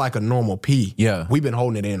wasn't just like a normal pee. Yeah. We've been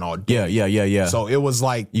holding it in all day. Yeah. So it was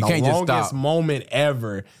like the longest moment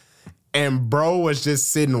ever. And bro was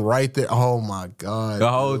just sitting right there. Oh my God. The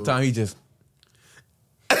whole time he just.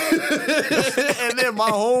 And then my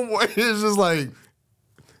homeboy is just like.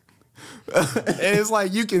 And it's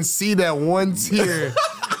like you can see that one tear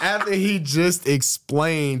after he just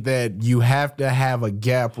explained that you have to have a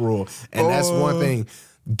gap rule. And that's one thing.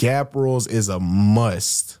 Gap rules is a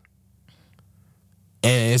must.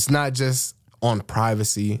 And it's not just on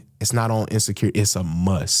privacy. It's not on insecurity. It's a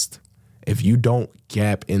must. If you don't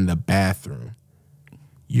gap in the bathroom,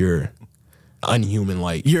 you're unhuman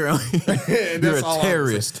like. You're a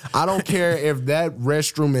terrorist. I don't care if that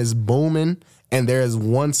restroom is booming and there's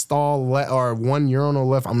one stall or one urinal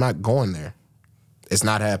left. I'm not going there. It's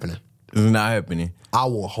not happening. It's not happening. I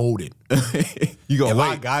will hold it. You gonna if wait?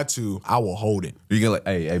 I got to, I will hold it. You gonna like,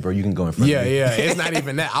 hey, bro, you can go in front of me. Yeah. It's not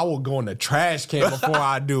even that. I will go in the trash can before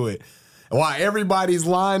I do it. While everybody's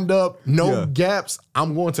lined up, no gaps,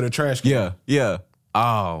 I'm going to the trash can. Yeah.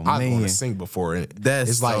 Oh, I'm man. going to sink before it. That's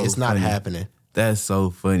it's like, so it's not funny. happening. That's so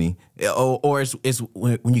funny. Or it's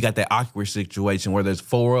when you got that awkward situation where there's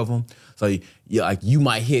 4 of them. So you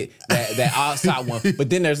might hit that outside one, but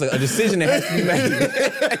then there's like a decision that has to be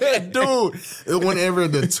made. Dude, whenever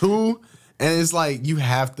the 2, and it's like you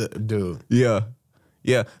have to, dude. Yeah.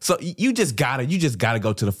 So you just gotta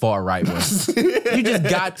go to the far right one. You just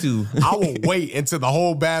got to. I will wait until the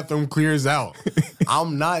whole bathroom clears out.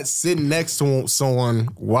 I'm not sitting next to someone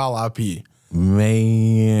while I pee.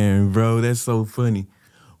 Man, bro, that's so funny.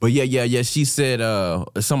 But yeah. She said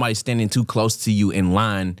somebody standing too close to you in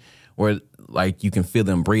line where like you can feel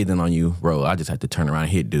them breathing on you. Bro, I just have to turn around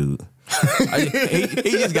and hit dude.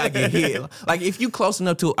 He just gotta get hit. Like if you close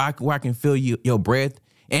enough to where I can feel your breath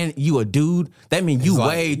and you a dude, that means you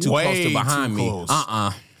way too close to behind me.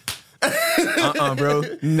 Bro.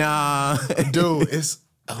 Nah. Dude, it's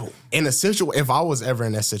in a situation, if I was ever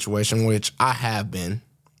in that situation, which I have been,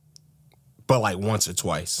 but like once or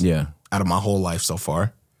twice. Yeah. Out of my whole life so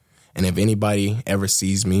far. And if anybody ever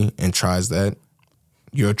sees me and tries that,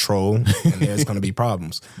 you're a troll and there's going to be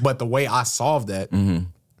problems. But the way I solve that,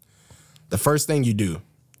 the first thing you do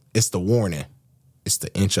is the warning. It's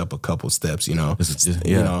to inch up a couple steps, you know.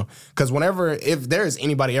 You know, because if there's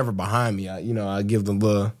anybody ever behind me, I give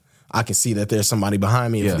them I can see that there's somebody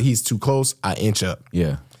behind me. If he's too close, I inch up.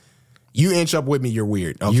 Yeah. You inch up with me, you're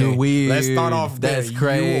weird. Okay? You're weird. Let's start off there. That's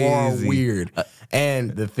crazy. You are weird.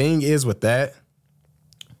 And the thing is with that,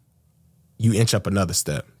 you inch up another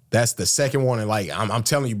step. That's the second one. And like, I'm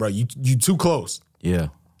telling you, bro, you too close. Yeah.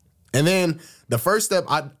 And then the first step,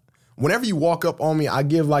 whenever you walk up on me, I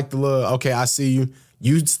give like the little, okay, I see you.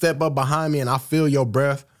 You step up behind me and I feel your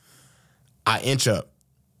breath. I inch up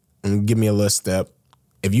and give me a little step.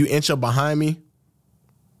 If you inch up behind me,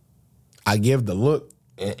 I give the look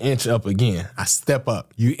and inch up again. I step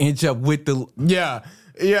up. You inch up with the... Yeah.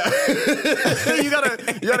 you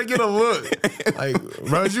gotta get a look. Like,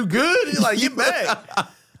 bro, is you good? He's like, get back.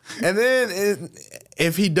 And then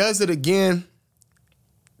if he does it again,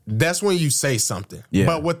 that's when you say something. Yeah.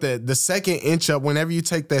 But with the second inch up, whenever you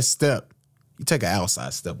take that step, you take an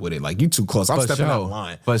outside step with it. Like, you too close. I'm stepping out of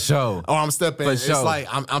line. For sure. Oh, I'm stepping. It's like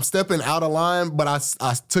I'm stepping out of line, but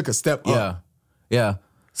I took a step up. Yeah.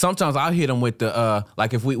 Sometimes I'll hit them with the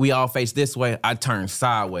like if we all face this way, I turn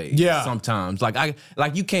sideways. Yeah. Sometimes like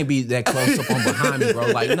you can't be that close up on behind me, bro.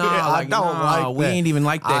 Like we ain't even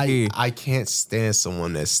like that here. I can't stand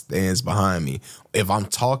someone that stands behind me. If I'm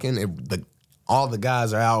talking, if all the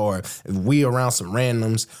guys are out, or if we around some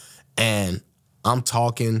randoms, and I'm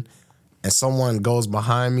talking, and someone goes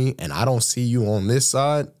behind me, and I don't see you on this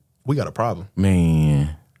side, we got a problem.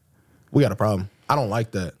 Man, we got a problem. I don't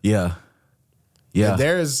like that. Yeah. If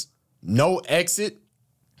there's no exit,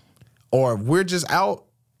 or if we're just out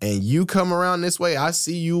and you come around this way, I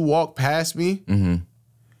see you walk past me, and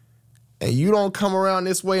you don't come around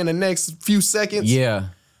this way in the next few seconds. Yeah.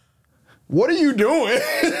 What are you doing?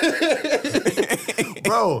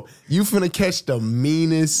 Bro, you finna catch the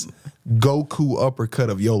meanest Goku uppercut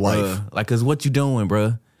of your life. Cause what you doing,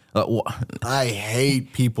 bro? I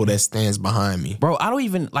hate people that stands behind me. Bro, I don't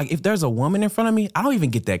even, like, if there's a woman in front of me, I don't even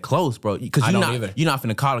get that close, bro. Because you're not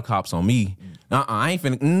finna call the cops on me. I ain't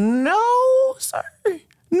finna, no, sir.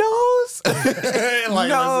 No, sir.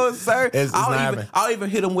 No, sir. It's not happening. I'll even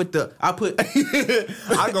hit him with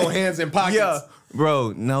I go hands in pockets. Yeah.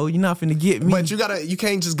 Bro, no, you're not finna get me. But you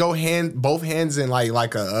can't just go both hands in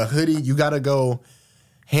like a hoodie. You gotta go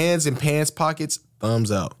hands in pants pockets,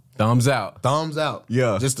 thumbs out. Thumbs out. Thumbs out.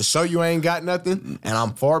 Yeah. Just to show you ain't got nothing and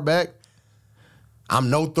I'm far back, I'm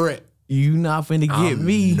no threat. You not finna get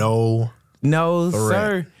me. No threat.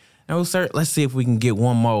 Sir. No, sir. Let's see if we can get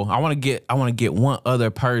one more. I wanna get one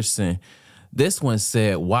other person. This one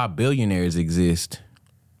said, why billionaires exist.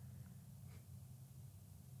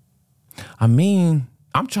 I mean,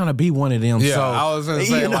 I'm trying to be one of them. Yeah, so, I was gonna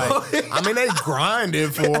say, I mean, they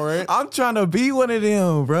grinded for it. I'm trying to be one of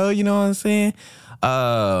them, bro. You know what I'm saying?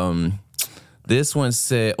 This one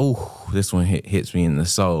said, this one hits me in the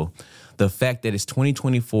soul. The fact that it's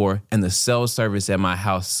 2024 and the cell service at my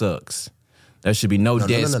house sucks. There should be no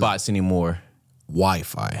dead spots anymore.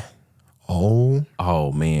 Wi-Fi.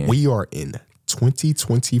 Oh, man. We are in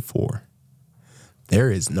 2024.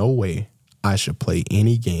 There is no way I should play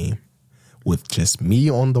any game with just me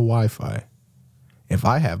on the Wi-Fi. If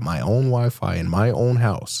I have my own Wi-Fi in my own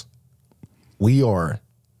house, we are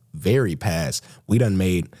very past. We done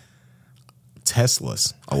made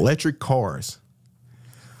Teslas, electric cars.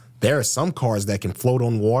 There are some cars that can float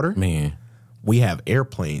on water. Man. We have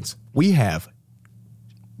airplanes. We have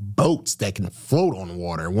boats that can float on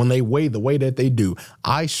water when they weigh the way that they do.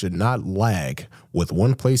 I should not lag with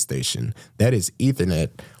one PlayStation that is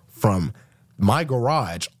Ethernet from my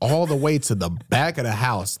garage all the way to the back of the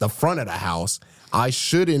house, the front of the house. I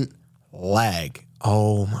shouldn't lag.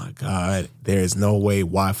 Oh my God. There is no way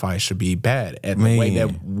Wi-Fi should be bad at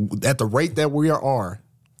the rate that we are.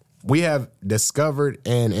 We have discovered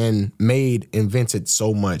and invented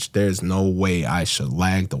so much. There's no way I should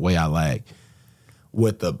lag the way I lag.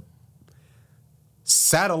 With the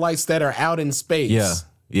satellites that are out in space.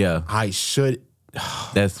 Yeah. I should.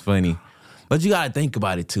 That's funny. But you got to think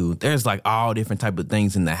about it, too. There's like all different type of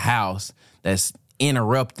things in the house that's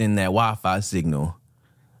interrupting that Wi-Fi signal.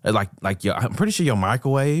 Like I'm pretty sure your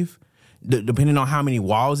microwave, depending on how many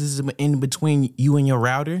walls is in between you and your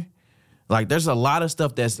router, like there's a lot of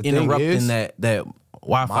stuff that's interrupting that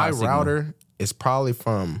Wi-Fi signal. My router is probably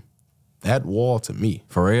from that wall to me.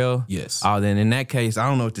 For real? Yes. Oh, then in that case, I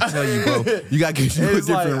don't know what to tell you, bro. You got to get you a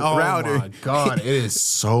different router. Oh, my God. It is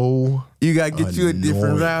so You got to get you a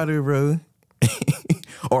different annoying. router, bro.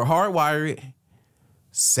 Or hardwire it.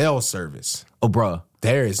 Cell service. Oh, bro.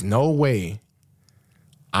 There is no way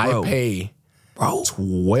I pay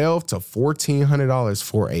 $1,200 to $1,400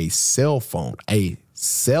 for a cell phone, a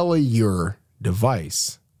cellular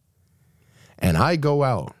device, and I go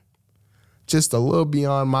out just a little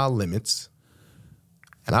beyond my limits,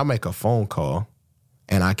 and I make a phone call,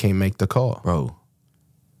 and I can't make the call. Bro.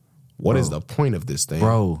 What is the point of this thing?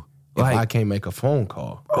 Bro. If I can't make a phone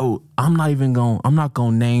call. Bro, I'm not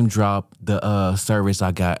gonna name drop the service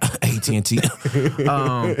I got, AT&T.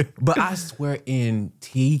 But I swear in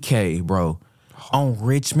TK, bro, on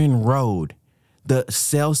Richmond Road, the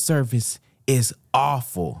cell service is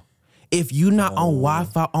awful. If you're not on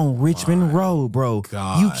Wi-Fi on Richmond Road, bro,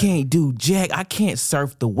 God. you can't do jack. I can't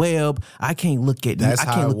surf the web. I can't look at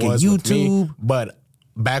YouTube. But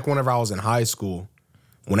back whenever I was in high school,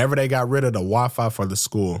 whenever they got rid of the Wi-Fi for the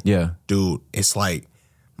school, dude, it's like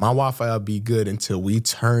my Wi-Fi will be good until we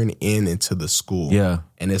turn into the school. Yeah.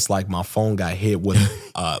 And it's like my phone got hit with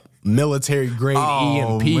a military grade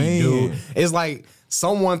EMP, man. dude. It's like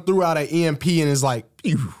someone threw out an EMP and it's like,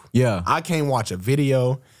 phew. Yeah. I can't watch a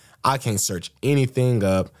video. I can't search anything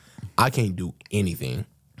up. I can't do anything.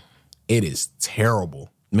 It is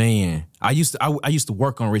terrible. Man, I used to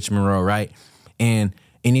work on Richmond Road, right? And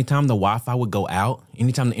anytime the Wi-Fi would go out,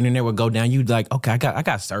 anytime the internet would go down, you'd like, okay, I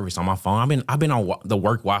got service on my phone. I've been on the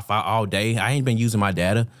work Wi-Fi all day. I ain't been using my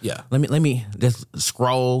data. Yeah. Let me just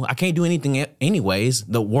scroll. I can't do anything anyways.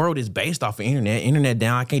 The world is based off of internet. Internet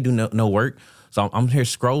down. I can't do no work. So I'm here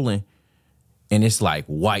scrolling, and it's like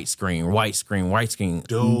white screen, dude,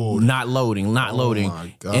 not loading.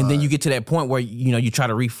 My God. And then you get to that point where you try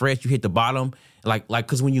to refresh. You hit the bottom, like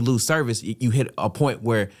because when you lose service, you hit a point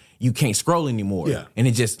where you can't scroll anymore. Yeah. And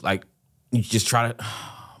it just like, you just try to,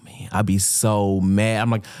 oh man, I'd be so mad. I'm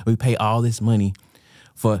like, we pay all this money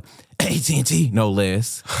for AT&T, no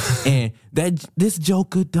less. And this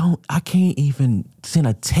joker I can't even send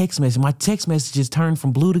a text message. My text messages turned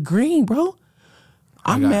from blue to green, bro.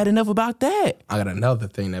 I'm mad enough about that. I got another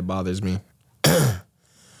thing that bothers me.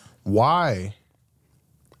 Why?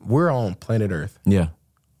 We're on planet Earth. Yeah.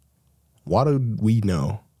 Why do we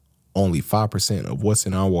know only 5% of what's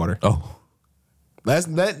in our water? Oh. Let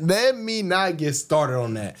me not get started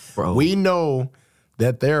on that. Bro. We know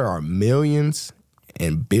that there are millions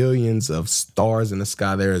and billions of stars in the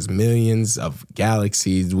sky. There is millions of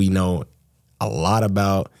galaxies. We know a lot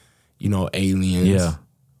about, aliens. Yeah.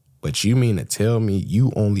 But you mean to tell me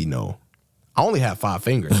you only know? I only have 5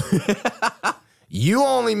 fingers. You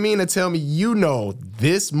only mean to tell me you know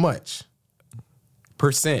this much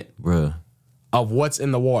percent, Bruh. of what's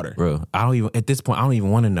in the water? Bro, at this point, I don't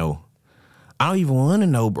even want to know. I don't even want to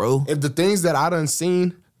know, bro. If the things that I done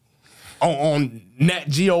seen on Nat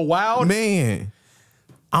Geo Wild, Man,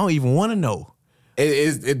 I don't even want to know.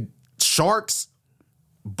 it sharks,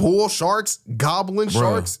 bull sharks, goblin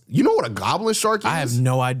sharks. You know what a goblin shark is? I have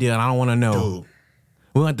no idea, and I don't want to know. Dude,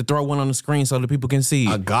 We'll have to throw one on the screen so that people can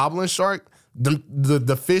see. a goblin shark,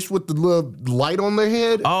 The fish with the little light on their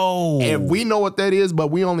head. Oh, and we know what that is,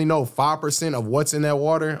 but we only know 5% of what's in that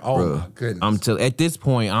water. Oh, bruh, my goodness! At this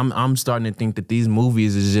point, I'm starting to think that these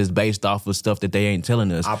movies is just based off of stuff that they ain't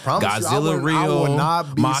telling us. I promise Godzilla you, I will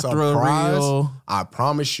not be Mothra surprised. real. I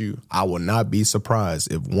promise you, I will not be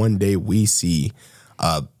surprised if one day we see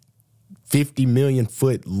a 50 million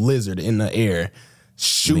foot lizard in the air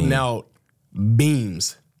shooting out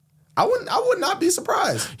beams. I would not be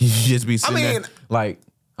surprised. You just be sitting there like,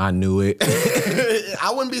 I knew it.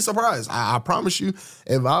 I wouldn't be surprised. I promise you,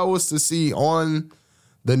 if I was to see on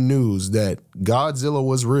the news that Godzilla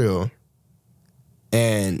was real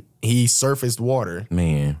and he surfaced water,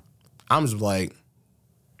 man, I'm just like,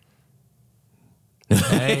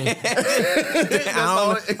 dang.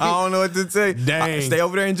 I don't know what to say. Dang. Stay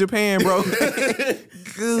over there in Japan, bro. Good.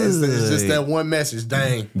 It's just that one message.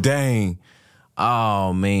 Dang.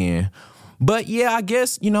 Oh, man. But yeah, I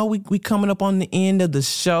guess, we coming up on the end of the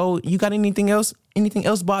show. You got anything else? Anything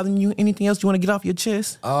else bothering you? Anything else you want to get off your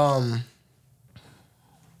chest?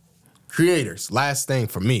 Creators, last thing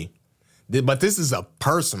for me. But this is a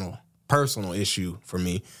personal issue for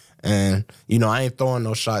me. And, I ain't throwing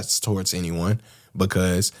no shots towards anyone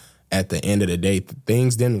because at the end of the day,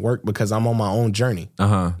 things didn't work because I'm on my own journey.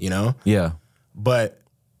 Yeah. But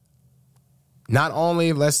not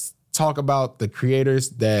only let's talk about the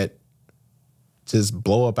creators that just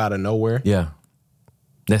blow up out of nowhere. Yeah.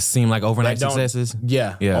 That seem like overnight successes.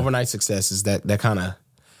 Yeah. Overnight successes. That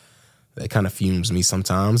kind of fumes me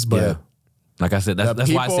sometimes. But yeah. Like I said, that's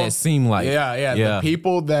why I said seem like. Yeah. The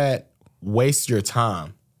people that waste your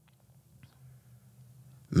time.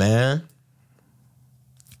 Man.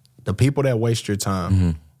 The people that waste your time.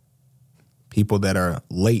 Mm-hmm. People that are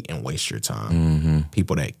late and waste your time. Mm-hmm.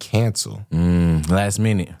 People that cancel. Last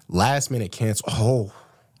minute cancel. Oh.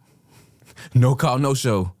 No call, no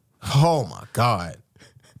show. Oh, my God.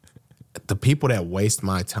 The people that waste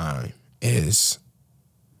my time is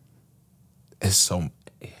so...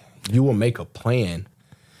 You will make a plan.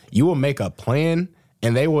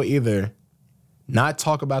 And they will either not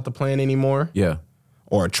talk about the plan anymore. Yeah.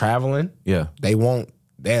 Or traveling. Yeah. They won't...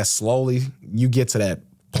 They're slowly... You get to that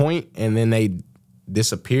point and then they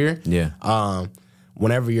disappear. Yeah.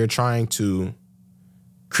 Whenever you're trying to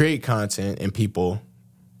create content and people,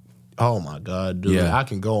 oh my God, dude, I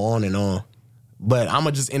can go on and on. But I'm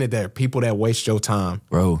going to just end it there. People that waste your time.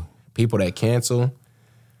 Bro. People that cancel.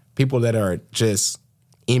 People that are just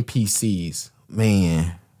NPCs.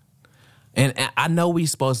 Man. And I know we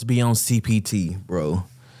supposed to be on CPT, bro.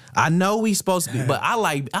 I know we supposed to be, but I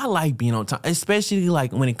like being on time, especially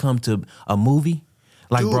like when it comes to a movie.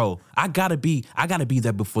 Like, dude, bro, I gotta be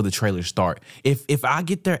there before the trailers start. If I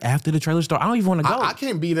get there after the trailers start, I don't even want to go. I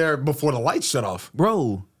can't be there before the lights shut off,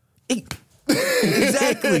 bro.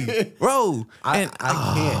 Exactly, bro. I can't.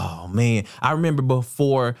 Oh man, I remember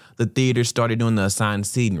before the theater started doing the assigned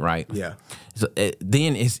seating, right? Yeah. So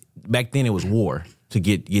back then it was war to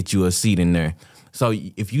get you a seat in there. So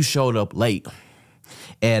if you showed up late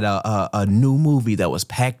at a new movie that was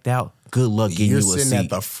packed out, good luck getting you a seat. You're sitting at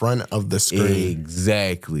the front of the screen.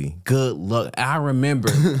 Exactly. Good luck. I remember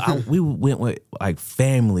we went with like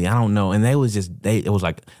family. I don't know, and it was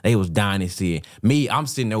dying to see it. Me, I'm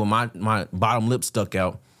sitting there with my bottom lip stuck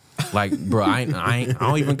out. Like, bro, I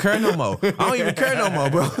don't even care no more.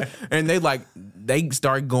 Bro. And they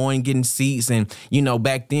start getting seats, and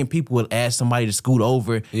back then people would ask somebody to scoot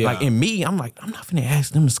over. Yeah. Like, and me, I'm like, I'm not finna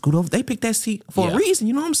ask them to scoot over. They picked that seat for a reason.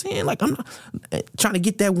 You know what I'm saying? Like, I'm not trying to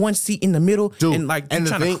get that one seat in the middle, dude, and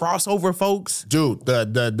trying to cross over folks. Dude,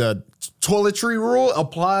 the toiletry rule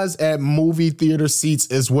applies at movie theater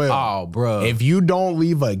seats as well. Oh, bro. If you don't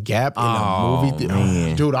leave a gap in a movie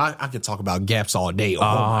theater, dude, I could talk about gaps all day. Oh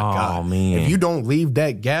my God, man. If you don't leave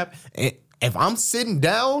that gap, if I'm sitting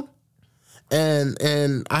down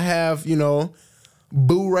and I have,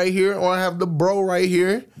 boo right here, or I have the bro right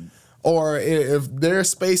here, or if they're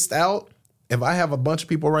spaced out, if I have a bunch of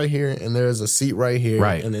people right here and there's a seat right here,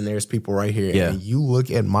 right, and then there's people right here, yeah, and you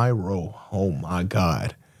look at my row, oh my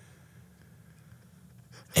God.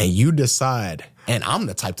 And you decide, and I'm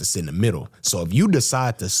the type to sit in the middle. So if you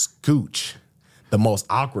decide to scooch, the most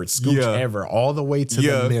awkward scooch ever, all the way to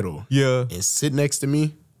the middle, and sit next to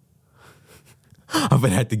me, I'm gonna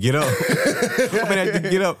have to get up.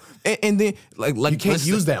 And then like you can't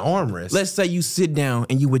use that armrest. Let's say you sit down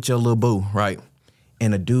and you with your little boo, right?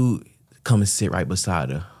 And a dude come and sit right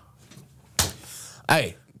beside her.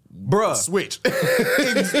 Hey, bruh, switch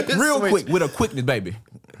real quick with a quickness, baby.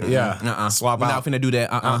 Yeah. Swap out. We're not finna do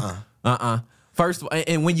that. First of all,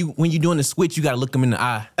 and when you doing the switch, you gotta look them in the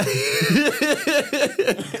eye.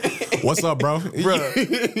 What's up, bro?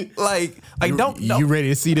 like don't you ready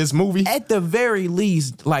to see this movie? At the very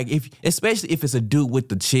least, like especially if it's a dude with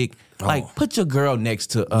the chick, like put your girl next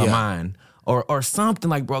to mine or something,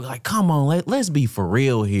 like, bro, like, come on, let's be for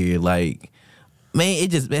real here, like. Man,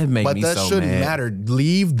 it makes me so mad. But that shouldn't matter.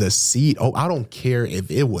 Leave the seat. Oh, I don't care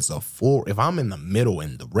if it was if I'm in the middle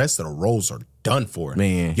and the rest of the rows are done for.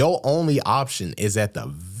 Man. Your only option is at the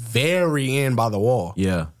very end by the wall.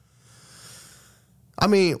 Yeah. I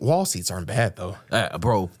mean, wall seats aren't bad though.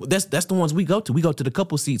 Bro, that's the ones we go to. We go to the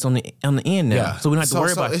couple seats on the end now. Yeah. So we don't have to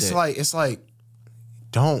worry about that. It's like,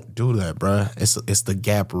 don't do that, bro. It's the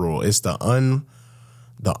gap rule. It's the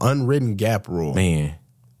unwritten gap rule. Man.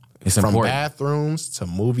 It's from important. Bathrooms to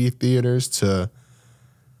movie theaters to,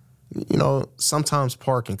 sometimes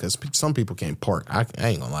parking, because some people can't park. I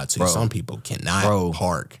ain't gonna lie to you. Some people cannot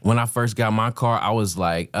park. When I first got my car, I was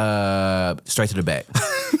like, straight to the back.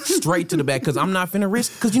 Straight to the back, because I'm not finna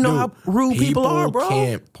risk, because how rude people are, bro. People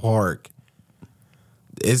can't park.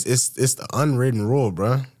 It's the unwritten rule,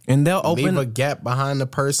 bro. And they'll open... Leave a gap behind the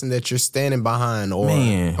person that you're standing behind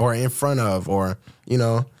or in front of, or,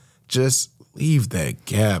 just... Leave that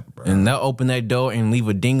gap, bro. And they'll open that door and leave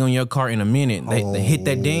a ding on your car in a minute. They hit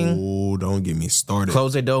that ding. Oh, don't get me started.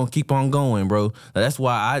 Close that door and keep on going, bro. That's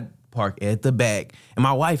why I park at the back. And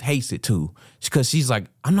my wife hates it too. Because she's like,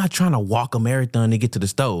 I'm not trying to walk a marathon to get to the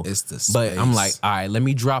store. It's the space. But I'm like, all right, let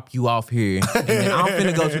me drop you off here. And then I'm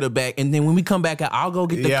finna go to the back. And then when we come back out, I'll go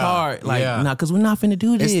get the car. Like, nah, because we're not finna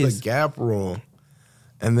do this. It's the gap rule.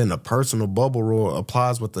 And then the personal bubble rule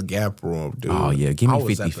applies with the gap rule, dude. Oh, yeah. Give me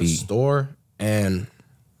 50 feet. I was at the store. And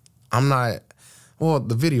I'm not,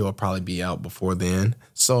 the video will probably be out before then.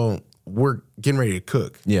 So we're getting ready to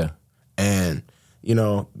cook. Yeah. And,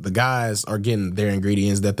 the guys are getting their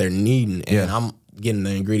ingredients that they're needing. And I'm getting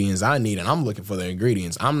the ingredients I need. And I'm looking for the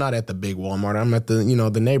ingredients. I'm not at the big Walmart. I'm at the,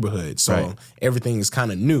 the neighborhood. So everything is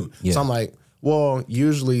kind of new. Yeah. So I'm like,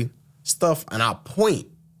 usually stuff, and I point.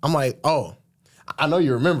 I'm like, oh, I know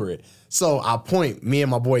you remember it. So I point, me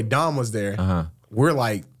and my boy Dom was there. Uh-huh. We're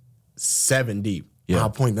like 7 deep. Yeah. I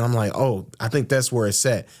point, and I'm like, oh, I think that's where it's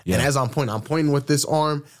at. Yeah. And as I'm pointing with this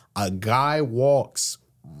arm, a guy walks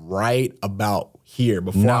right about here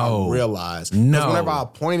before I realize. Because whenever I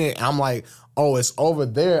point it, I'm like, oh, it's over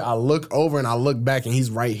there. I look over and I look back and he's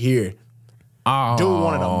right here. Oh. Dude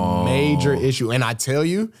wanted a major issue. And I tell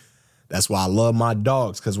you, that's why I love my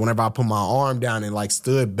dogs. Because whenever I put my arm down and like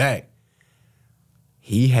stood back,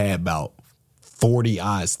 he had about 40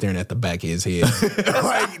 eyes staring at the back of his head.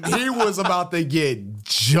 Like, he was about to get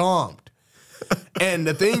jumped. And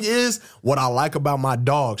the thing is, what I like about my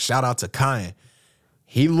dog, shout out to Kyan,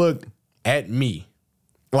 he looked at me.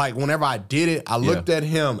 Like, whenever I did it, I looked at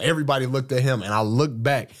him, everybody looked at him, and I looked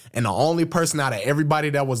back, and the only person out of everybody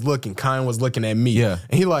that was looking, Kyan was looking at me. Yeah.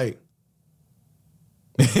 And he like...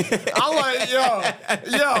 I'm like,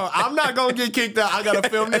 yo, I'm not gonna get kicked out. I gotta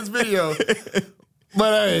film this video.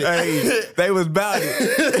 But hey, they was about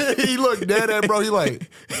it. He looked dead at bro. He like,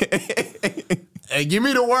 hey, give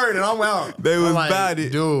me the word and I'm out. They was about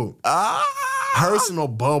it, dude. Personal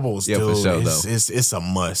bubbles, dude. For sure, it's a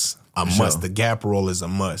must. A must. Sure. The gap rule is a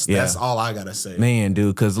must. Yeah. That's all I gotta say, man,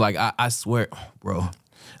 dude. Because like I swear, bro,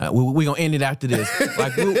 we gonna end it after this.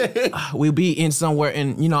 Like we'll be in somewhere,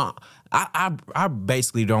 and I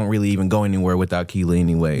basically don't really even go anywhere without Keela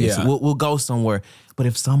anyway. Yeah. So we'll go somewhere. But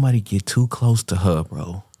if somebody get too close to her,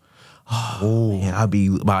 bro, man, I'll be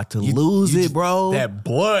about to lose it, bro. That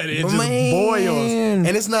blood, it just boils. And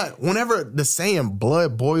it's not, whenever the saying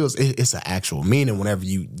blood boils, it's an actual meaning whenever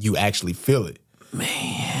you actually feel it.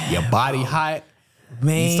 Man. Your body hot.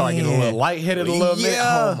 Man. You start getting a little lightheaded a little bit.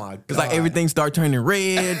 Oh, my God. It's like everything start turning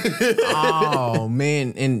red. Oh,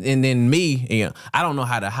 man. And then me, I don't know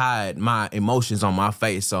how to hide my emotions on my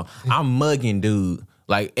face. So I'm mugging dude.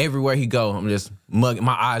 Like, everywhere he go, I'm just mugging.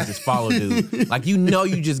 My eyes just follow dude. Like,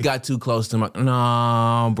 you just got too close to him. Like,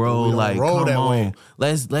 nah, bro. Like, come on.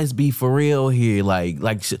 Let's be for real here. Like,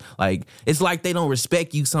 it's like they don't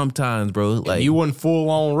respect you sometimes, bro. Like, if you wasn't full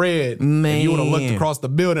on red, man. If you would have looked across the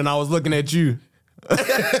building, I was looking at you.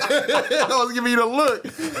 I was giving you the look.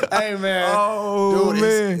 Hey, man. Oh, dude,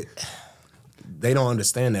 man. They don't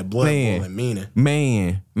understand that blood boiling meaning.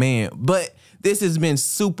 Man. But this has been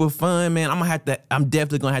super fun, man. I'm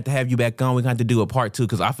definitely gonna have to have you back on. We're gonna have to do a part 2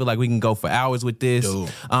 because I feel like we can go for hours with this.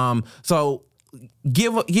 Dude. So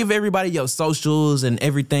give everybody your socials and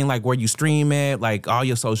everything, like where you stream at, like all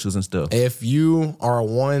your socials and stuff. If you are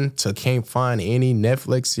one to can't find any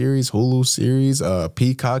Netflix series, Hulu series,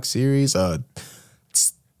 Peacock series,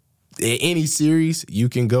 any series, you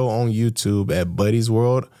can go on YouTube at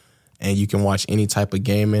BuddysWrld and you can watch any type of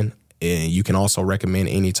gaming. And you can also recommend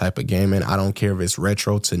any type of gaming. I don't care if it's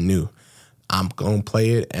retro to new. I'm going to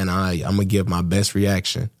play it and I'm going to give my best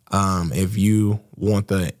reaction. If you want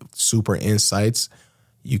the super insights,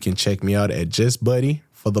 you can check me out at Just Buddy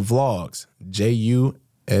for the vlogs.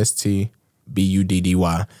 JustBuddy.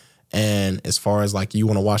 And as far as like you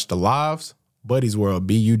want to watch the lives, BuddysWrld,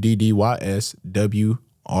 BuddysWrld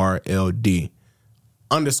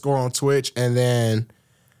 _ on Twitch. And then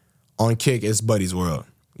on Kick, it's BuddysWrld.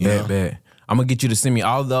 Bet. I'm going to get you to send me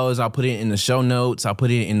all those. I'll put it in the show notes. I'll put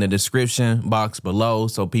it in the description box below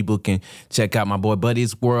so people can check out my boy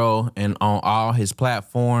BuddysWrld and on all his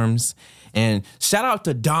platforms. And shout out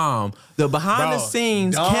to Dom, the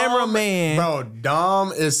behind-the-scenes cameraman. Bro,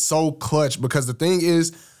 Dom is so clutch because the thing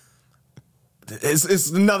is, it's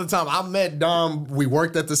another time. I met Dom. We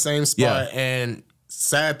worked at the same spot, and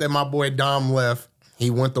sad that my boy Dom left. He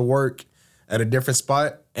went to work at a different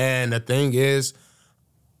spot, and the thing is,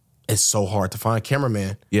 it's so hard to find a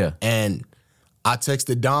cameraman. Yeah. And I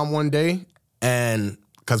texted Dom one day, and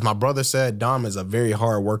because my brother said Dom is a very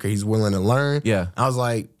hard worker. He's willing to learn. Yeah. I was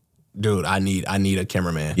like, dude, I need a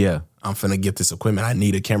cameraman. Yeah. I'm finna get this equipment. I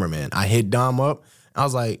need a cameraman. I hit Dom up. I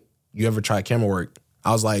was like, you ever try camera work?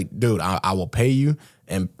 I was like, dude, I will pay you.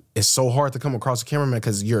 And it's so hard to come across a cameraman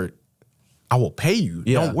because I will pay you.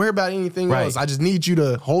 Yeah. Don't worry about anything else. I just need you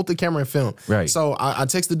to hold the camera and film. Right. So I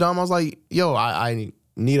texted Dom. I was like, yo, I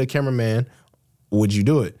need a cameraman. Would you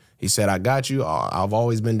do it? He said, I got you. I've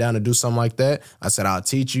always been down to do something like that. I said, I'll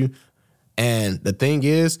teach you. And the thing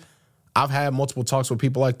is, I've had multiple talks with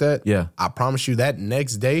people like that. Yeah. I promise you that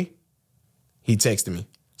next day, he texted me.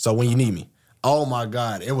 So when you need me. Oh my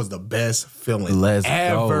God. It was the best feeling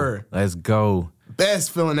ever. Let's go.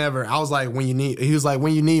 Best feeling ever. I was like, he was like,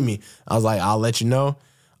 when you need me. I was like, I'll let you know.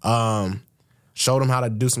 Showed him how to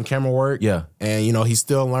do some camera work. Yeah. And he's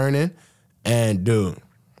still learning. And dude,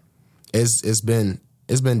 it's been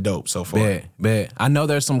dope so far. Bet. I know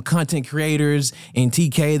there's some content creators in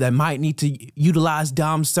TK that might need to utilize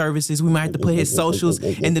Dom's services. We might have to put his socials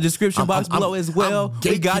in the description box below as well.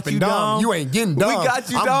 We got you, Dom. You ain't getting Dom. We got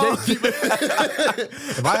you, Dom.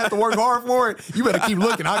 If I have to work hard for it, you better keep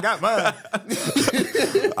looking. I got mine.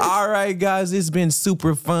 All right, guys, it's been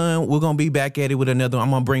super fun. We're gonna be back at it with another. I'm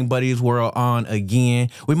gonna bring BuddysWrld on again.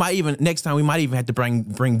 Next time we might even have to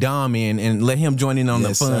bring Dom in and let him join in on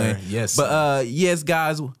the fun. Sir. Yes, but yes,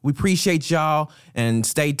 guys, we appreciate y'all and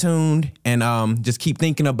stay tuned and just keep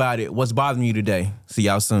thinking about it. What's bothering you today? See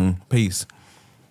y'all soon. Peace.